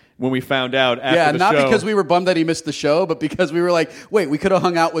heartbroken when we found out after the show. Yeah, not because we were bummed that he missed the show, but because we were like, wait, we could have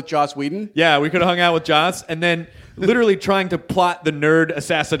hung out with Joss Whedon? Yeah, we could have hung out with Joss, and then literally trying to plot the nerd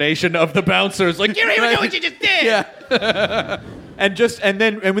assassination of the bouncers. Like, you don't even know what you just did! Yeah. And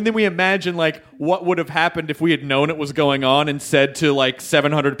then we imagine like what would have happened if we had known it was going on and said to like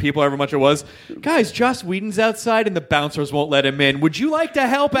 700 people, however much it was, guys, Joss Whedon's outside and the bouncers won't let him in. Would you like to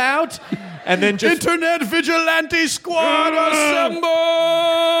help out? And then just Internet Vigilante Squad assemble!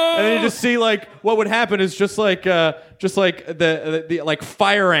 And then you just see like what would happen is just like the like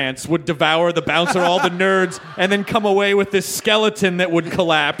fire ants would devour the bouncer, all the nerds, and then come away with this skeleton that would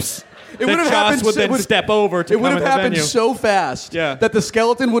collapse. It would have happened. Would then step over to. It would have happened so fast that the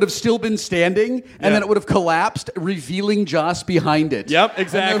skeleton would have still been standing, and then it would have collapsed, revealing Joss behind it. Yep,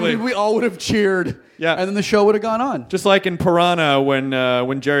 exactly. And then we all would have cheered. Yeah, and then the show would have gone on. Just like in Piranha,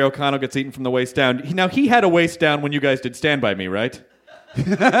 when Jerry O'Connell gets eaten from the waist down. Now he had a waist down when you guys did Stand By Me, right?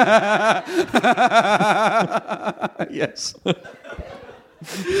 Yes.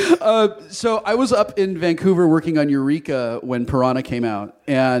 So I was up in Vancouver working on Eureka when Piranha came out,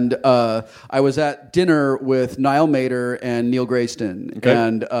 and I was at dinner with Niall Mater and Neil Grayston,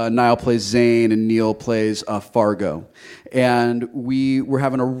 and Niall plays Zane and Neil plays Fargo, and we were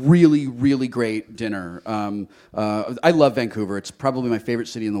having a really, really great dinner. I love Vancouver; it's probably my favorite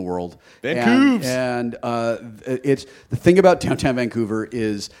city in the world. Vancouver, and it's the thing about downtown Vancouver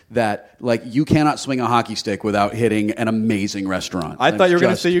is that like you cannot swing a hockey stick without hitting an amazing restaurant. I thought you were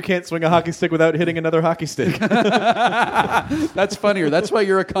going to say you can't swing a hockey stick without hitting another hockey stick. That's funnier. That's why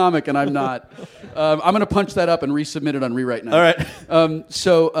you're a comic and I'm not. I'm going to punch that up and resubmit it on Rewrite Night. All right.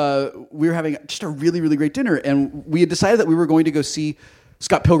 So we were having just a really, really great dinner, and we had decided that we were going to go see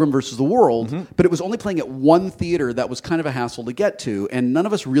Scott Pilgrim versus the World, but it was only playing at one theater that was kind of a hassle to get to, and none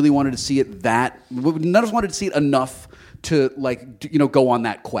of us really wanted to see it none of us wanted to see it enough to go on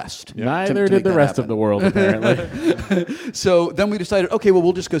that quest. Neither did the rest of the world, apparently. So then we decided, okay, well,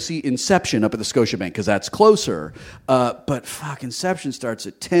 we'll just go see Inception up at the Scotiabank because that's closer. But fuck, Inception starts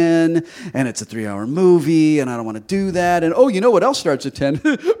at 10, and it's a 3-hour movie, and I don't want to do that. And you know what else starts at 10?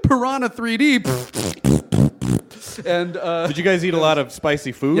 Piranha 3D. And did you guys eat a lot of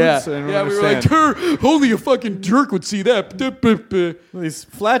spicy foods? Yeah, we were like, only a fucking jerk would see that. These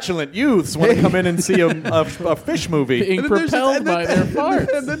flatulent youths want to come in and see a fish movie. Being propelled by their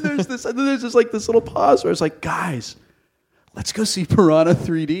farts. And then there's this little pause where it's like, guys, let's go see Piranha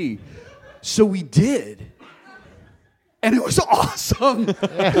 3D. So we did. And it was awesome.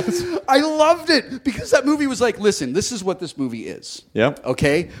 Yes. I loved it because that movie was like, listen, this is what this movie is. Yeah.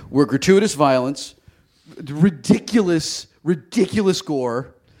 Okay? We're gratuitous violence, ridiculous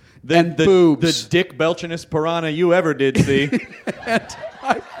gore, and boobs. The dick belchinest piranha you ever did see. And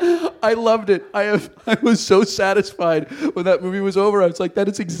I loved it. I was so satisfied when that movie was over. I was like, that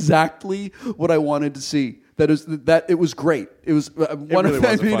is exactly what I wanted to see. It was great. It was one really of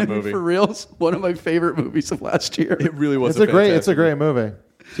was a fun movie. for reals, one of my favorite movies of last year. It really was. It's a great movie.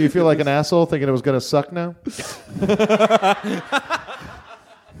 Do you feel like an asshole thinking it was going to suck now?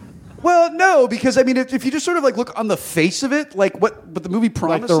 Well, no, because I mean, if you just sort of like look on the face of it, like what the movie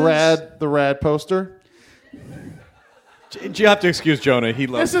promises, like the rad poster. You have to excuse Jonah. He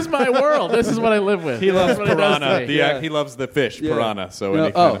loves. This is my world. This is what I live with. He loves That's what does piranha. to me. He loves the fish piranha. So No,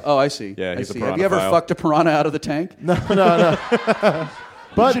 any kind of- I see. Yeah, he's I see. a Have you ever piranha-phile. fucked a piranha out of the tank? No.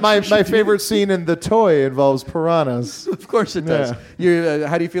 But my favorite scene in The Toy involves piranhas. Of course it does.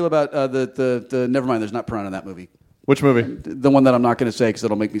 How do you feel about the? Never mind. There's not piranha in that movie. Which movie? The one that I'm not going to say because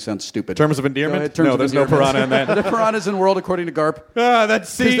it'll make me sound stupid. Terms of Endearment? Terms No, of there's no Endearment. piranha in that. The piranhas in World According to Garp. Ah, that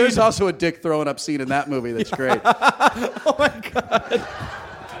scene. Because there's also a dick throwing up scene in that movie that's great. Oh my god.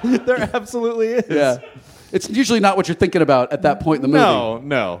 There absolutely is. Yeah. It's usually not what you're thinking about at that point in the movie.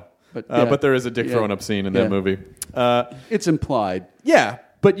 No. But But there is a dick throwing up scene in that movie. It's implied. Yeah,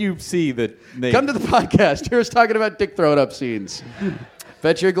 but you see that they... Come to the podcast. Hear us talking about dick throwing up scenes.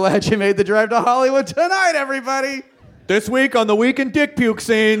 Bet you're glad you made the drive to Hollywood tonight, everybody. This week on the Week in Dick Puke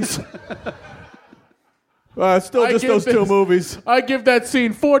Scenes. Still just those two movies. I give that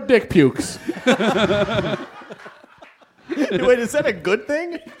scene 4 dick pukes. Wait, is that a good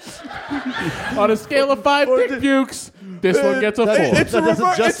thing? On a scale of 5 dick pukes, this one gets a 4.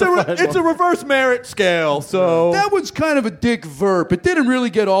 It's a reverse merit scale, so... That was kind of a dick verp. It didn't really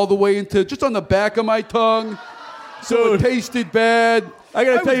get all the way into just on the back of my tongue. So it tasted bad. I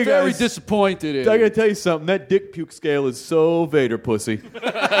gotta tell you guys, very disappointed in I it. gotta tell you something. That dick puke scale is so Vader pussy. Do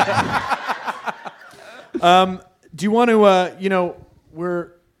you want to?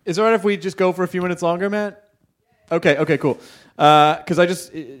 Is it all right if we just go for a few minutes longer, Matt? Okay, cool. Because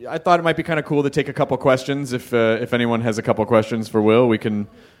I thought it might be kind of cool to take a couple questions. If anyone has a couple questions for Will, we can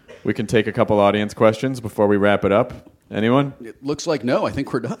take a couple audience questions before we wrap it up. Anyone? It looks like no. I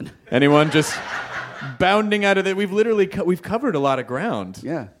think we're done. Anyone? Just bounding out of it. We've literally we've covered a lot of ground.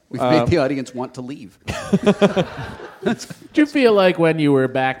 Yeah, we've made the audience want to leave. Did you feel like when you were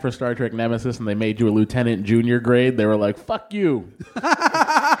back for Star Trek Nemesis and they made you a lieutenant junior grade, they were like, fuck you?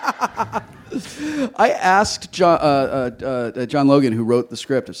 I asked John Logan, who wrote the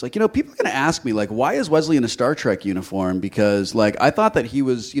script, it's like, people are going to ask me, like, why is Wesley in a Star Trek uniform? Because, like, I thought that he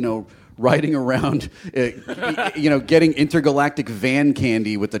was, riding around, getting intergalactic van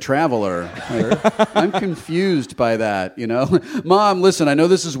candy with the Traveler. Like, I'm confused by that, Mom, listen, I know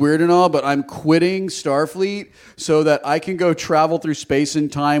this is weird and all, but I'm quitting Starfleet so that I can go travel through space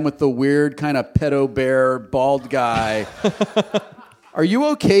and time with the weird kind of pedo bear bald guy. Are you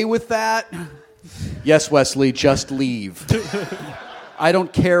okay with that? Yes, Wesley, just leave. I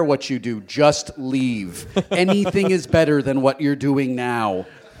don't care what you do, just leave. Anything is better than what you're doing now.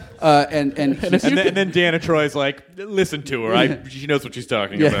 And then Deanna Troy's like, listen to her. She knows what she's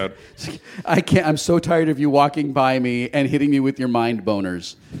talking about. I can't. I'm so tired of you walking by me and hitting me with your mind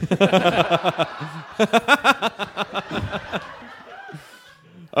boners.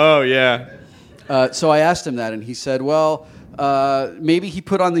 Oh yeah. So I asked him that, and he said, "Well, maybe he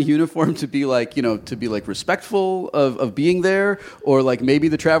put on the uniform to be like, respectful of being there, or like maybe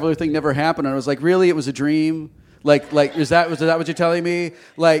the Traveler thing never happened." And I was like, "Really? It was a dream." Like, was that what you're telling me?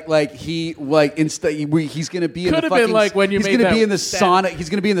 He's gonna be in the fucking. Like when you he's made gonna that be in the Sonic. He's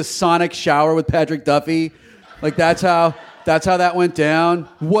gonna be in the Sonic shower with Patrick Duffy. Like that's how that went down.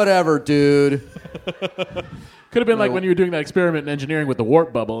 Whatever, dude. Could have been like when you were doing that experiment in engineering with the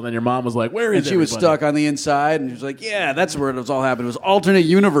warp bubble, and then your mom was like, "Where is?" And she was everybody?" stuck on the inside, and she was like, "Yeah, that's where it was all happened. It was alternate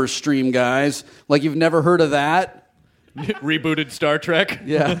universe stream, guys. Like you've never heard of that." Rebooted Star Trek.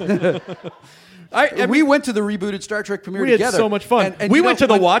 Yeah. We went to the rebooted Star Trek premiere together. We together. had so much fun. And we went to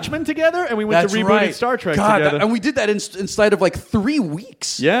The Watchmen together, and we went to rebooted Star Trek together. And we did that inside of like 3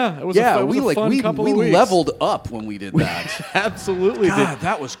 weeks. Yeah, it was a fun couple of weeks. We leveled up when we did that. Absolutely God,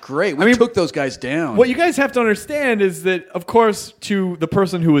 that was great. We took those guys down. What you guys have to understand is that, of course, to the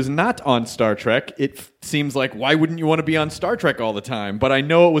person who is not on Star Trek, it seems like, why wouldn't you want to be on Star Trek all the time? But I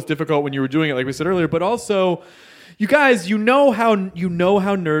know it was difficult when you were doing it, like we said earlier, but also... You guys, you know how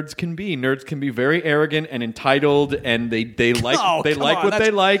nerds can be. Nerds can be very arrogant and entitled, and they like what they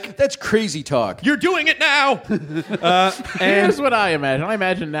like. That's crazy talk. You're doing it now. Here's what I imagine. I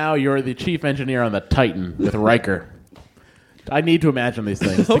imagine now you're the chief engineer on the Titan with Riker. I need to imagine these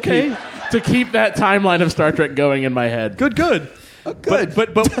things. Okay, to keep that timeline of Star Trek going in my head. Good. Good.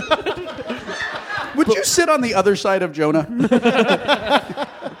 But would you sit on the other side of Jonah?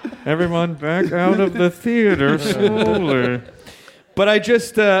 Everyone back out of the theater slowly. But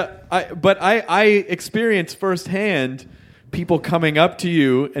I experienced firsthand people coming up to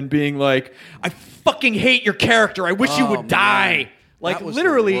you and being like, "I fucking hate your character. I wish you would die." Like That was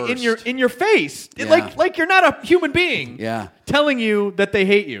literally the worst. in your face, Yeah. like you're not a human being. Yeah. Telling you that they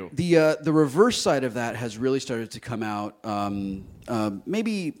hate you. The reverse side of that has really started to come out.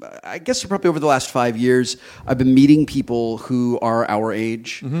 Maybe I guess probably over the last 5 years, I've been meeting people who are our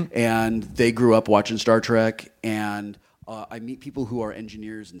age, and they grew up watching Star Trek, and I meet people who are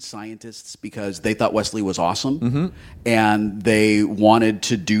engineers and scientists because they thought Wesley was awesome, and they wanted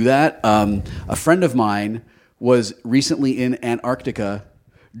to do that. A friend of mine was recently in Antarctica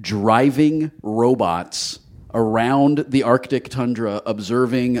driving robots around the Arctic tundra,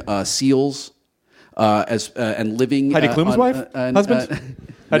 observing seals and living. Heidi Klum's husband?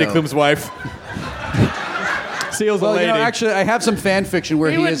 Heidi Klum's wife. Seal's a lady. Actually, I have some fan fiction where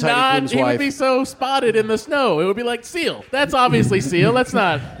he is Heidi Klum's He wife. would be so spotted in the snow. It would be like Seal. That's obviously Seal. That's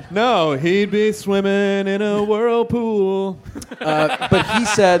not. No, he'd be swimming in a whirlpool. But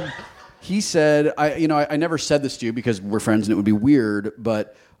he said, I never said this to you because we're friends and it would be weird,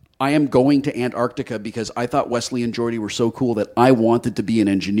 but I am going to Antarctica because I thought Wesley and Geordi were so cool that I wanted to be an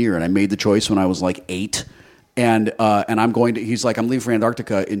engineer, and I made the choice when I was like 8, and I'm going to. He's like, I'm leaving for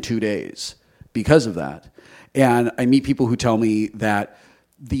Antarctica in 2 days because of that, and I meet people who tell me that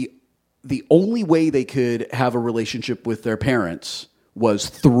the only way they could have a relationship with their parents was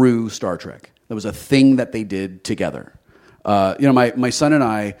through Star Trek. That was a thing that they did together. My son and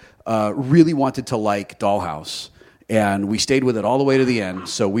I really wanted to like Dollhouse, and we stayed with it all the way to the end.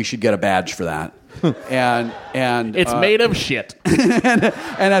 So we should get a badge for that. and It's made of shit. and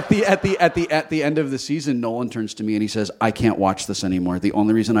at the end of the season, Nolan turns to me and he says, "I can't watch this anymore. The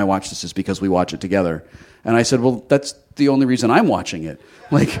only reason I watch this is because we watch it together." And I said, "Well, that's the only reason I'm watching it.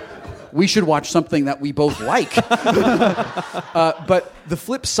 Like, we should watch something that we both like." But the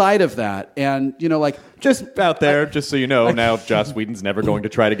flip side of that, and Just out there, just so you know, now Joss Whedon's never going to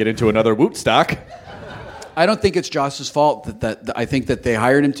try to get into another Wootstock. I don't think it's Joss's fault. That I think that they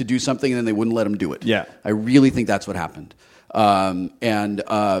hired him to do something and then they wouldn't let him do it. Yeah. I really think that's what happened. I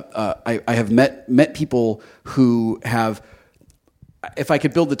have met people who have. If I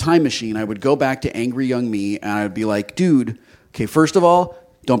could build the time machine, I would go back to angry young me and I'd be like, "Dude, okay, first of all,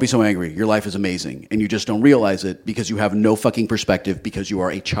 don't be so angry. Your life is amazing, and you just don't realize it because you have no fucking perspective because you are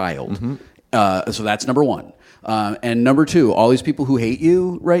a child." So that's number one. And number two, all these people who hate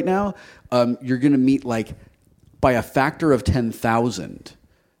you right now, you're going to meet by a factor of 10,000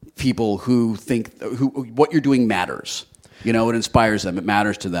 people who think what you're doing matters. It inspires them. It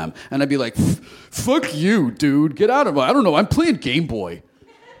matters to them. And I'd be like, "Fuck you, dude. Get out of my, I don't know. I'm playing Game Boy."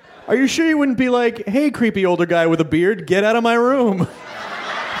 Are you sure you wouldn't be like, "Hey, creepy older guy with a beard, get out of my room"?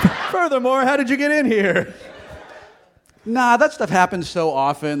 Furthermore, how did you get in here? Nah, that stuff happens so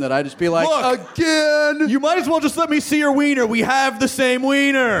often that I just be like, "Look, again? You might as well just let me see your wiener. We have the same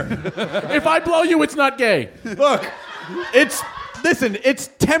wiener." If I blow you, it's not gay. Look, it's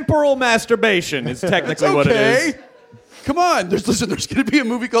temporal masturbation is technically what it is. Come on. There's going to be a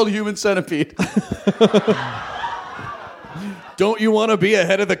movie called Human Centipede. Don't you want to be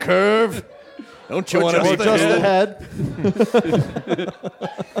ahead of the curve? Don't you want to be Just ahead.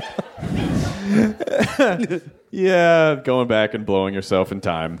 Yeah, going back and blowing yourself in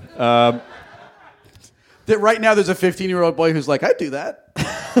time. That right now there's a 15-year-old boy who's like, "I'd do that."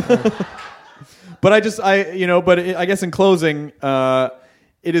 But I guess in closing,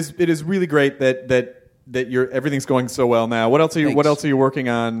 it is really great that everything's going so well now. What else are you Thanks. working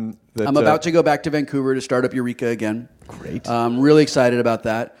on? I'm about to go back to Vancouver to start up Eureka again. Great. I'm really excited about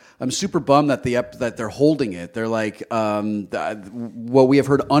that. I'm super bummed that that they're holding it. They're like, what we have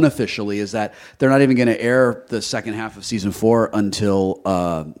heard unofficially is that they're not even going to air the second half of season 4 until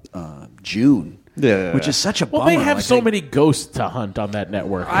June. Yeah. Which is such a bummer. Well, they have so many ghosts to hunt on that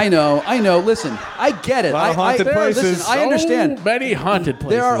network. I know. Listen, I get it. A lot of haunted places. Listen, I understand. So many haunted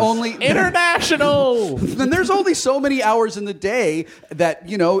places. There are only international. And there's only so many hours in the day that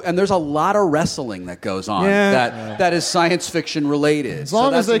and there's a lot of wrestling that goes on that is science fiction related. As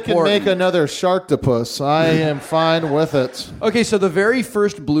long as they can make another Sharktopus, I am fine with it. Okay, so the very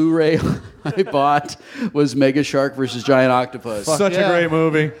first Blu-ray I bought was Mega Shark versus Giant Octopus. Such a great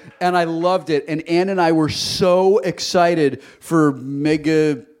movie. And I loved it. And Ann and I were so excited for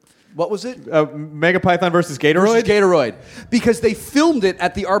Mega... What was it? Mega Python versus Gatoroid? Gatoroid. Because they filmed it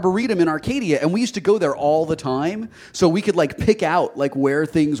at the Arboretum in Arcadia, and we used to go there all the time, so we could pick out where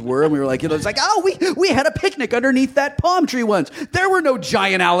things were, and we were like, it's like, oh, we had a picnic underneath that palm tree once. There were no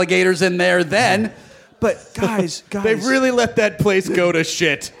giant alligators in there then. But guys, they've really let that place go to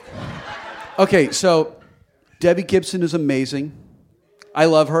shit. Okay, so Debbie Gibson is amazing. I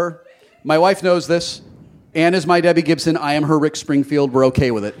love her. My wife knows this. Anne is my Debbie Gibson. I am her Rick Springfield. We're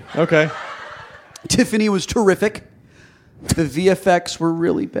okay with it. Okay. Tiffany was terrific. The VFX were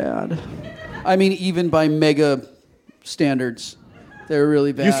really bad. I mean, even by mega standards, they were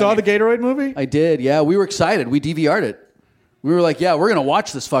really bad. You saw the Gatorade movie? I did, yeah. We were excited. We DVR'd it. We were like, yeah, we're going to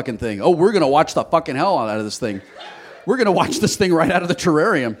watch this fucking thing. Oh, we're going to watch the fucking hell out of this thing. We're going to watch this thing right out of the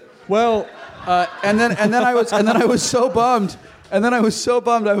terrarium. Well, and then I was so bummed. And then I was so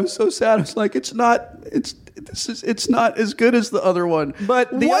bummed. I was so sad. I was like, it's not as good as the other one.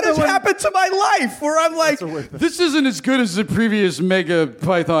 But what has happened to my life where I'm like, this isn't as good as the previous Mega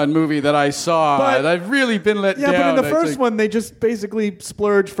Python movie that I saw. But- I've really been let down. yeah, but in the I first think. one, they just basically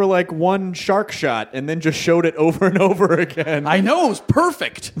splurged for like one shark shot and then just showed it over and over again. I know, it was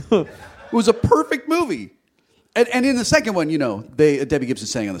perfect. It was a perfect movie. And in the second one, Debbie Gibson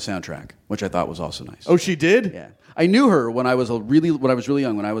sang on the soundtrack, which I thought was also nice. Oh, she did? Yeah. I knew her when I was really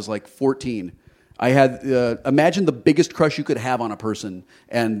young, when I was like 14. I had imagine the biggest crush you could have on a person,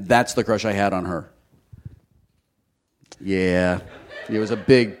 and that's the crush I had on her. Yeah, it was a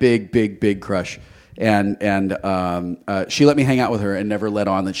big crush, and she let me hang out with her and never let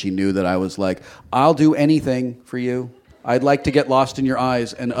on that she knew that I was like, I'll do anything for you. I'd like to get lost in your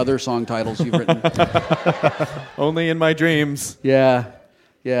eyes and other song titles you've written. Only in my dreams. Yeah,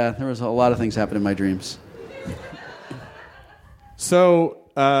 there was a lot of things happen in my dreams. So,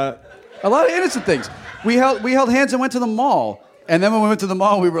 a lot of innocent things. We held hands and went to the mall. And then when we went to the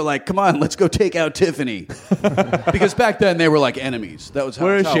mall, we were like, come on, let's go take out Tiffany. Because back then, they were like enemies. That was how,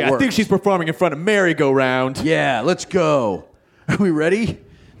 where is how she? it I worked. think she's performing in front of Merry-Go-Round. Yeah, let's go. Are we ready?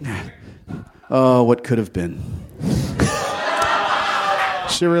 Oh, what could have been.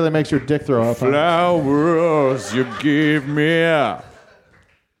 She really makes your dick throw up. Huh? Flowers you give me.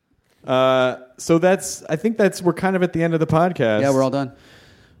 So I think we're kind of at the end of the podcast. Yeah, we're all done.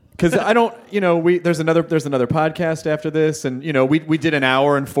 Because I don't, there's another podcast after this, and we did an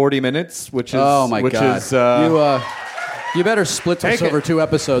hour and 40 minutes, which is oh my god, is, you better split this Take it. over 2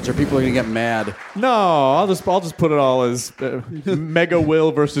 episodes, or people are gonna get mad. No, I'll just put it all as Mega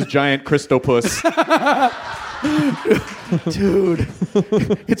Will versus Giant Christopus. Dude,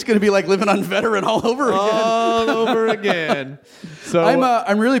 it's gonna be like living on Veteran all over again. All over again. So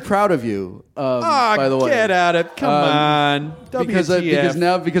I'm really proud of you. By the way, get at it! Come on, because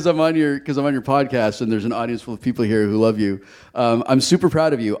I'm on your podcast and there's an audience full of people here who love you. I'm super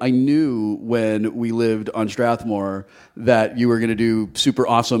proud of you. I knew when we lived on Strathmore that you were going to do super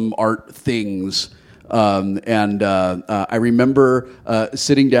awesome art things. I remember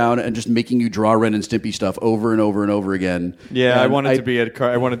sitting down and just making you draw Ren and Stimpy stuff over and over and over again. Yeah, and I wanted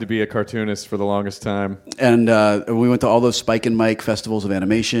to be a cartoonist for the longest time. And we went to all those Spike and Mike festivals of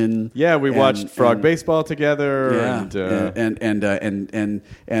animation. Yeah, we watched Frog Baseball together. Yeah, and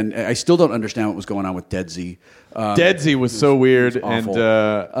I still don't understand what was going on with Dead Z. Dead Z was so weird, and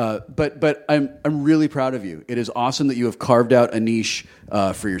but I'm really proud of you. It is awesome that you have carved out a niche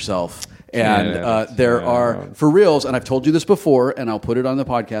for yourself. And there are, for reals, and I've told you this before, and I'll put it on the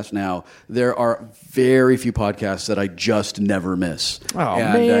podcast now, there are very few podcasts that I just never miss. Oh,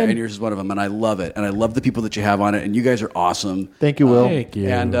 man. And yours is one of them, and I love it. And I love the people that you have on it, and you guys are awesome. Thank you, Will. Thank you.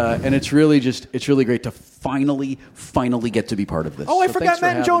 And it's really great to finally get to be part of this. I So forgot thanks for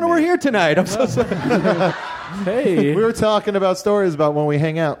Matt and having Jonah me. were here tonight. I'm so sorry. Hey, We were talking about stories about when we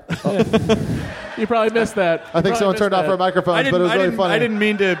hang out. you probably missed that. I think someone turned off our microphones, but it was really funny. I didn't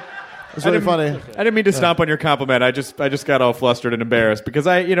mean to. It was really funny. I didn't mean to stomp on your compliment. I just got all flustered and embarrassed because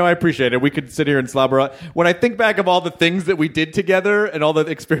I appreciate it. We could sit here and slobber. When I think back of all the things that we did together and all the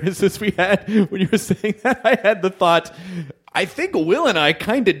experiences we had, when you were saying that, I had the thought, I think Will and I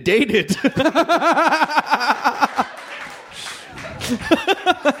kind of dated. Yeah,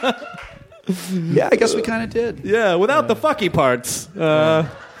 I guess we kind of did. Yeah, without the fucky parts.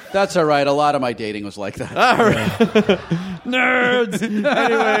 That's all right. A lot of my dating was like that. All right. Nerds.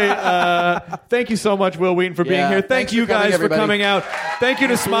 Anyway, thank you so much, Wil Wheaton, for being here. Thank thanks you for coming, guys for everybody. coming out. Thank you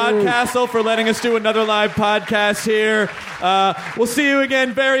to Smodcastle for letting us do another live podcast here. We'll see you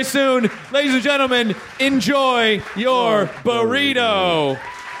again very soon. Ladies and gentlemen, enjoy your burrito.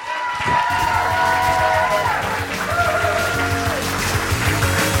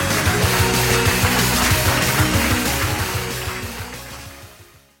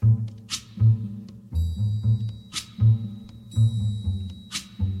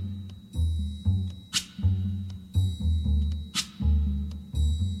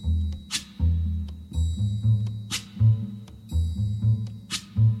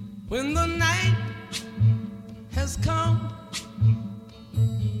 When the night has come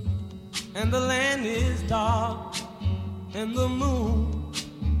and the land is dark and the moon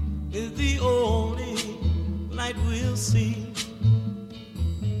is the only light we'll see.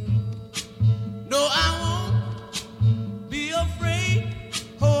 No, I won't be afraid.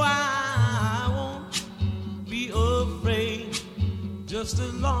 Oh, I won't be afraid. Just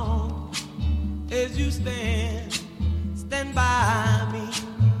as long as you stand by me.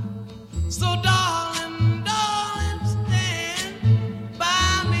 So darling, darling, stand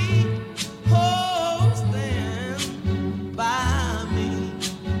by me. Oh, stand by me.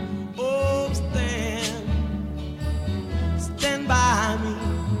 Oh, stand by me.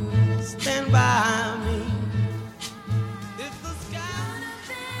 Stand by me. If the sky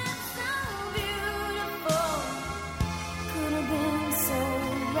so beautiful, could have been so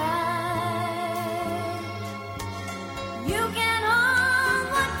right. You can hold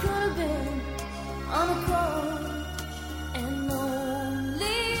what could have been on a cold and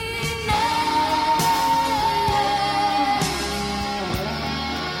lonely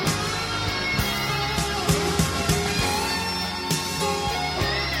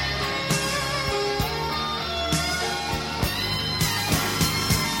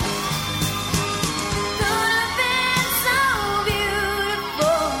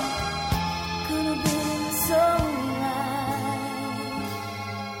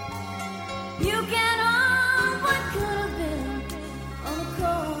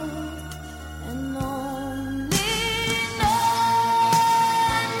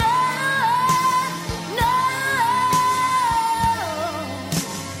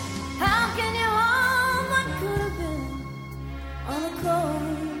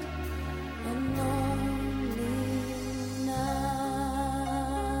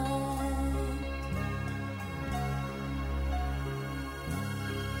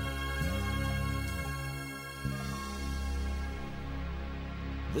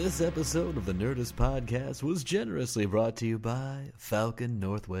This episode of the Nerdist Podcast was generously brought to you by Falcon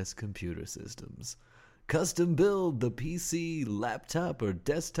Northwest Computer Systems. Custom build the PC, laptop, or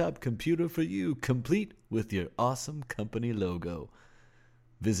desktop computer for you, complete with your awesome company logo.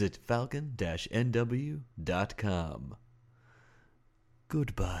 Visit falcon-nw.com.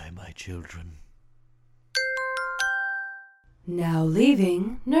 Goodbye, my children. Now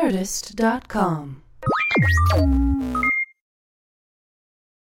leaving Nerdist.com.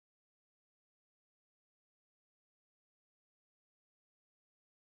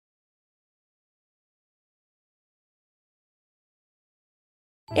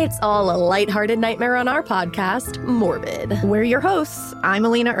 It's all a lighthearted nightmare on our podcast, Morbid. We're your hosts. I'm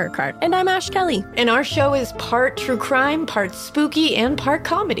Alina Urquhart. And I'm Ash Kelly. And our show is part true crime, part spooky, and part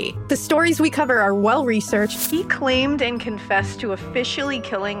comedy. The stories we cover are well-researched. He claimed and confessed to officially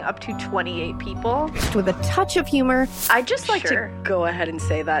killing up to 28 people. With a touch of humor. I'd just like to go ahead and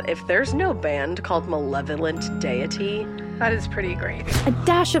say that if there's no band called Malevolent Deity, that is pretty great. A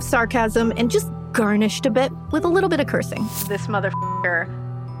dash of sarcasm and just garnished a bit with a little bit of cursing. This motherfucker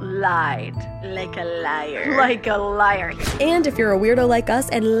lied. Like a liar. Like a liar. And if you're a weirdo like us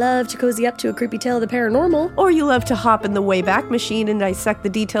and love to cozy up to a creepy tale of the paranormal, or you love to hop in the Wayback Machine and dissect the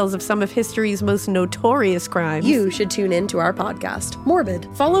details of some of history's most notorious crimes, you should tune in to our podcast, Morbid.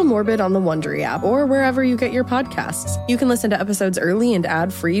 Follow Morbid on the Wondery app or wherever you get your podcasts. You can listen to episodes early and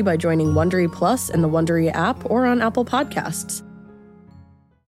ad-free by joining Wondery Plus in the Wondery app or on Apple Podcasts.